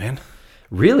number one, man.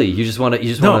 Really? You just want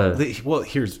to? Well,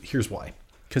 here's why.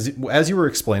 Because as you were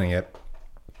explaining it,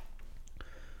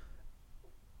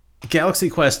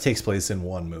 Galaxy Quest takes place in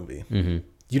one movie. Mm-hmm.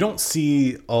 You don't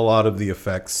see a lot of the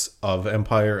effects of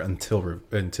Empire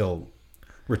until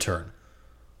Return.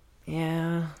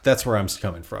 Yeah. That's where I'm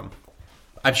coming from.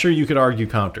 I'm sure you could argue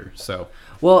counter. So,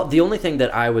 well, the only thing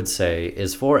that I would say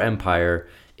is for Empire,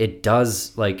 it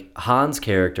does like Han's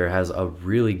character has a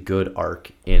really good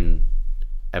arc in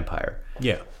Empire.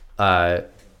 yeah.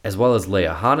 As well as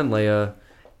Leia. Han and Leia,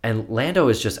 and Lando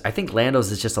is just. I think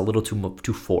Lando's is just a little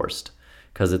too forced.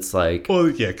 Because it's like... Well,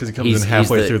 yeah, because he comes in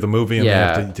halfway through the movie and they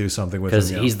have to do something with him. Because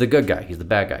he's the good guy, he's the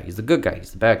bad guy, he's the good guy,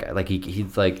 he's the bad guy. Like,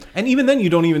 he's like... And even then, you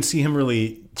don't even see him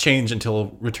really change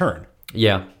until Return.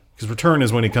 Yeah. Because Return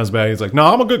is when he comes back, he's like, no,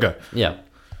 I'm a good guy. Yeah.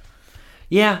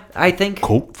 Yeah, I think...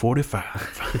 Colt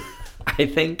 45. I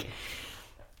think...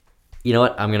 You know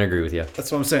what? I'm going to agree with you. That's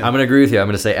what I'm saying. I'm going to agree with you. I'm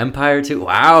going to say Empire 2.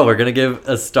 Wow, we're going to give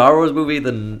a Star Wars movie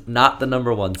not the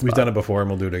number one spot. We've done it before and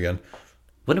we'll do it again.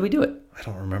 When did we do it? I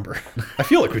don't remember. I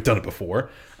feel like we've done it before.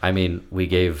 I mean, we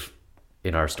gave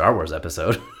in our Star Wars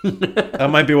episode. That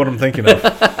might be what I'm thinking of.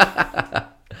 Yeah,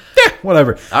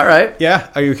 whatever. All right. Yeah,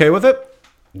 are you okay with it?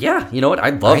 Yeah, you know what? I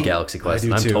love Galaxy Quest.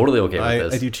 I'm totally okay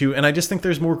with this. I do too, and I just think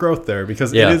there's more growth there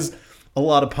because Yeah. it is a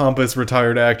lot of pompous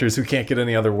retired actors who can't get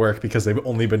any other work because they've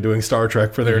only been doing Star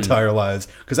Trek for their entire lives.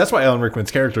 Because that's why Alan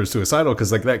Rickman's character is suicidal,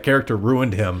 because like that character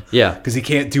ruined him. Yeah. Because he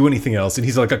can't do anything else, and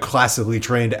he's like a classically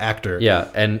trained actor. Yeah,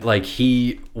 and like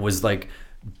he was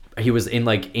in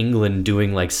like England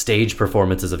doing like stage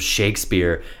performances of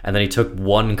Shakespeare, and then he took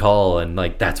one call, and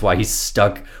like that's why he's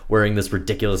stuck wearing this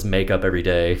ridiculous makeup every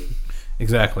day.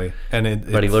 Exactly,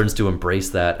 But he learns to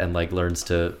embrace that, and like learns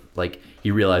to like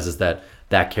he realizes that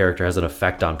character has an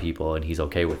effect on people, and he's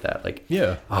okay with that. Like,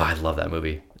 yeah. Oh, I love that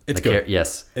movie. It's good.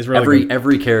 Yes, It's really good.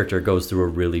 Every character goes through a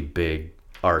really big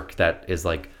arc that is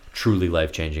like truly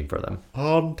life changing for them.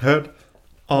 On Ted,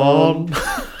 on.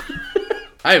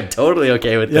 I am totally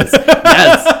okay with this.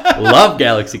 Yes, love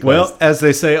Galaxy Quest. Well, as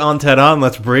they say on Ted on,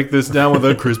 let's break this down with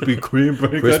a Krispy Kreme.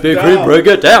 Krispy Kreme, break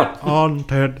it down. On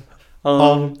Ted,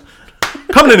 on.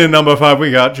 Coming in at number 5,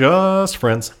 we got Just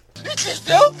Friends. It is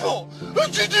doubtful.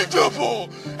 It is doubtful.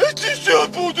 It is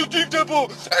doubtful. It is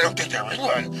doubtful. I don't think there is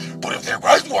one, but if there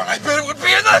was one, I bet it would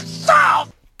be in the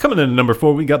South. Coming in at number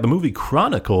 4, we got the movie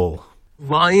Chronicle.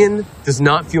 Lion does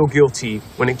not feel guilty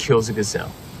when it kills a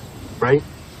gazelle, right?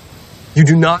 You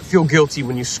do not feel guilty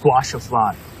when you squash a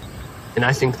fly. And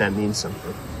I think that means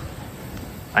something.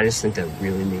 I just think that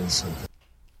really means something.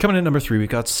 Coming in at number 3, we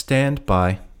got Stand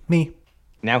By Me.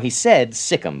 Now, he said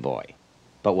Sick'em Boy,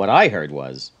 but what I heard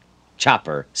was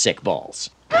Chopper Sick Balls.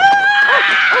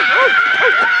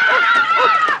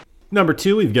 Number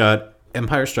 2, we've got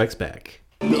Empire Strikes Back.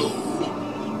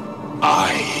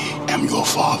 I am your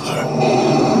father.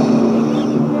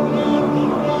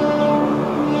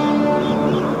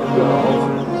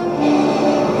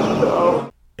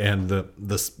 And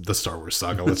the Star Wars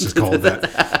saga, let's just call it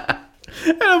that.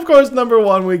 And of course, number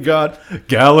 1, we got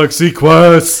Galaxy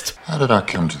Quest. How did I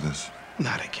come to this?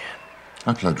 Not again.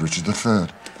 I played Richard III.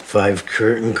 5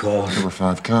 curtain calls. There were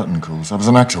 5 curtain calls. I was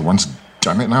an actor once.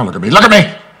 Damn it, now look at me. Look at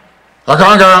me! I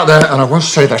can't go out there and I won't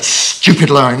say that stupid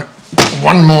line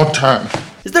one more time.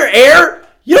 Is there air?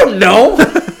 You don't know.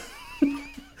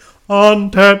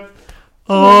 On Ted,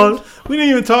 on. We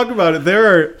didn't even talk about it. There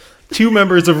are 2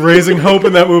 members of Raising Hope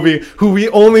in that movie who we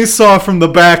only saw from the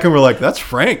back and we're like, that's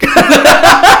Frank. You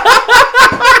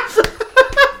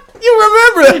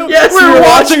remember that? Yes, we we were were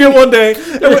watching it one day.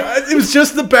 And it was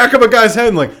just the back of a guy's head.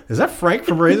 And like, is that Frank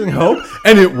from Raising Hope?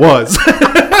 And it was.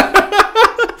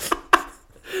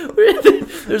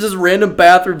 There's this random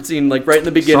bathroom scene like right in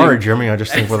the beginning. Sorry, Jimmy. I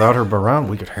just think without her around,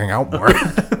 we could hang out more.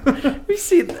 We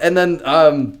see, and then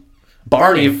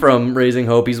Barney from Raising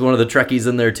Hope. He's one of the Trekkies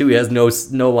in there too. He has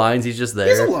no lines. He's just there.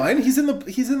 He's a line. He's in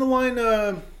the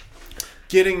line.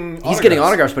 Getting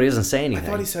autographs, but he doesn't say anything. I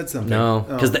thought he said something. No,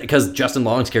 because Justin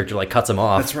Long's character like cuts him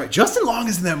off. That's right. Justin Long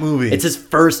is in that movie. It's his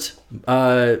first.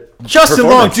 Justin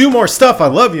Long, do more stuff. I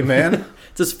love you, man.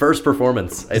 It's his first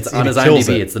performance. It's on he his kills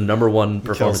IMDb. it. It's the number 1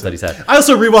 performance that he's had. I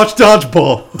also rewatched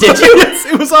Dodgeball. Did you? Yes,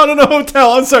 it was on in a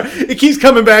hotel. I'm sorry. It keeps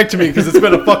coming back to me because it's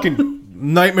been a fucking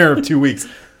nightmare of 2 weeks.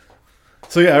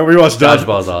 So yeah, I rewatched Dodgeball.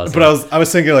 Dodgeball's awesome. But I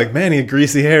was thinking like, man, he had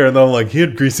greasy hair, and then I'm like, he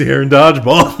had greasy hair in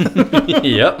Dodgeball.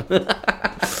 Yep.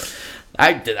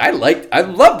 I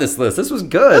love this list. This was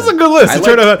good. That's a good list. It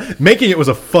turned out making it was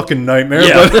a fucking nightmare.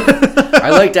 Yeah. But I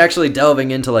liked actually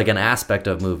delving into like an aspect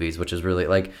of movies, which is really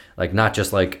like not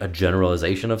just like a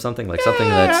generalization of something, like something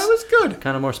that's that was good.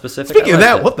 kind of more specific. Speaking of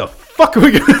that, what the fuck are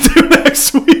we gonna do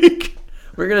next week?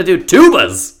 We're gonna do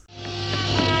tubas.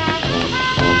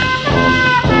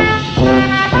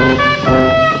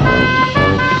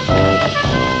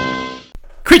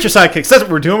 Creature sidekicks. That's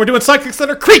what we're doing. We're doing sidekicks that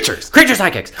are creatures. Creature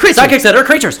sidekicks. Sidekicks that are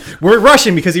creatures. We're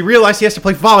rushing because he realized he has to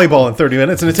play volleyball in 30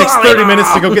 minutes, and it takes 30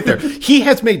 minutes to go get there. He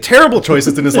has made terrible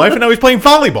choices in his life, and now he's playing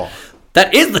volleyball.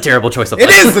 That is the terrible choice of It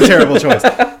life. is the terrible choice.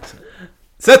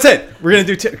 So that's it. We're going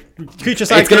to do creature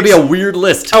sidekicks. It's gonna be a weird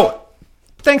list. Oh,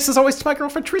 thanks as always to my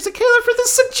girlfriend Teresa Kaler for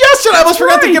this suggestion. I almost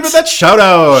forgot to give her that shout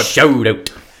out. Shout out.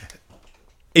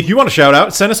 If you want a shout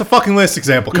out, send us a fucking list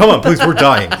example. Come on, please. We're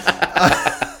dying.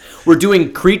 We're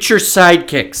doing creature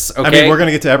sidekicks. Okay. I mean, we're going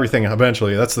to get to everything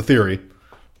eventually. That's the theory.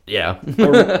 Yeah.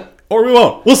 Or we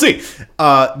won't. We'll see.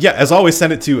 Yeah, as always,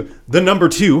 send it to the number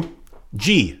 2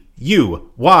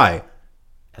 GUYT.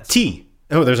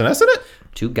 Oh, there's an S in it?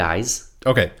 2 guys.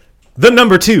 Okay. The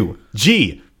number 2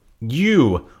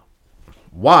 GUYSTOP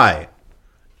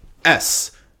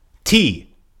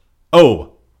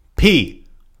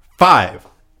 5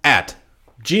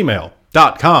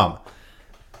 @gmail.com.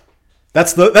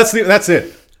 That's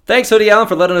it. Thanks, Hoodie Allen,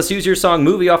 for letting us use your song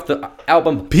 "Movie" off the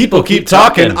album People Keep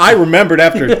Talking. I remembered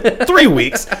after 3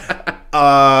 weeks.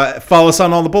 Follow us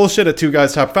on all the bullshit at 2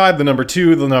 Guys Top 5, the number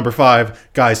 2, the number 5,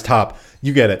 Guys Top.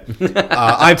 You get it.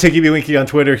 I'm Tiki B Winky on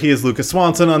Twitter. He is Lucas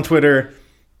Swanson on Twitter.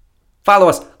 Follow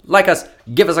us, like us,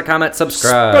 give us a comment,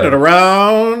 subscribe. Spread it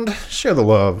around. Share the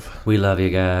love. We love you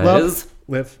guys. Love,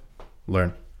 live,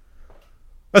 learn.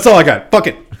 That's all I got. Fuck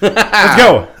it. Let's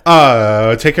go.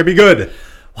 Take care. Be good.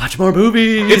 Watch more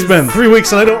movies. It's been 3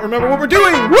 weeks and I don't remember what we're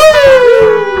doing. Woo!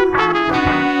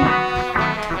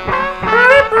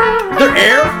 The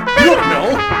air.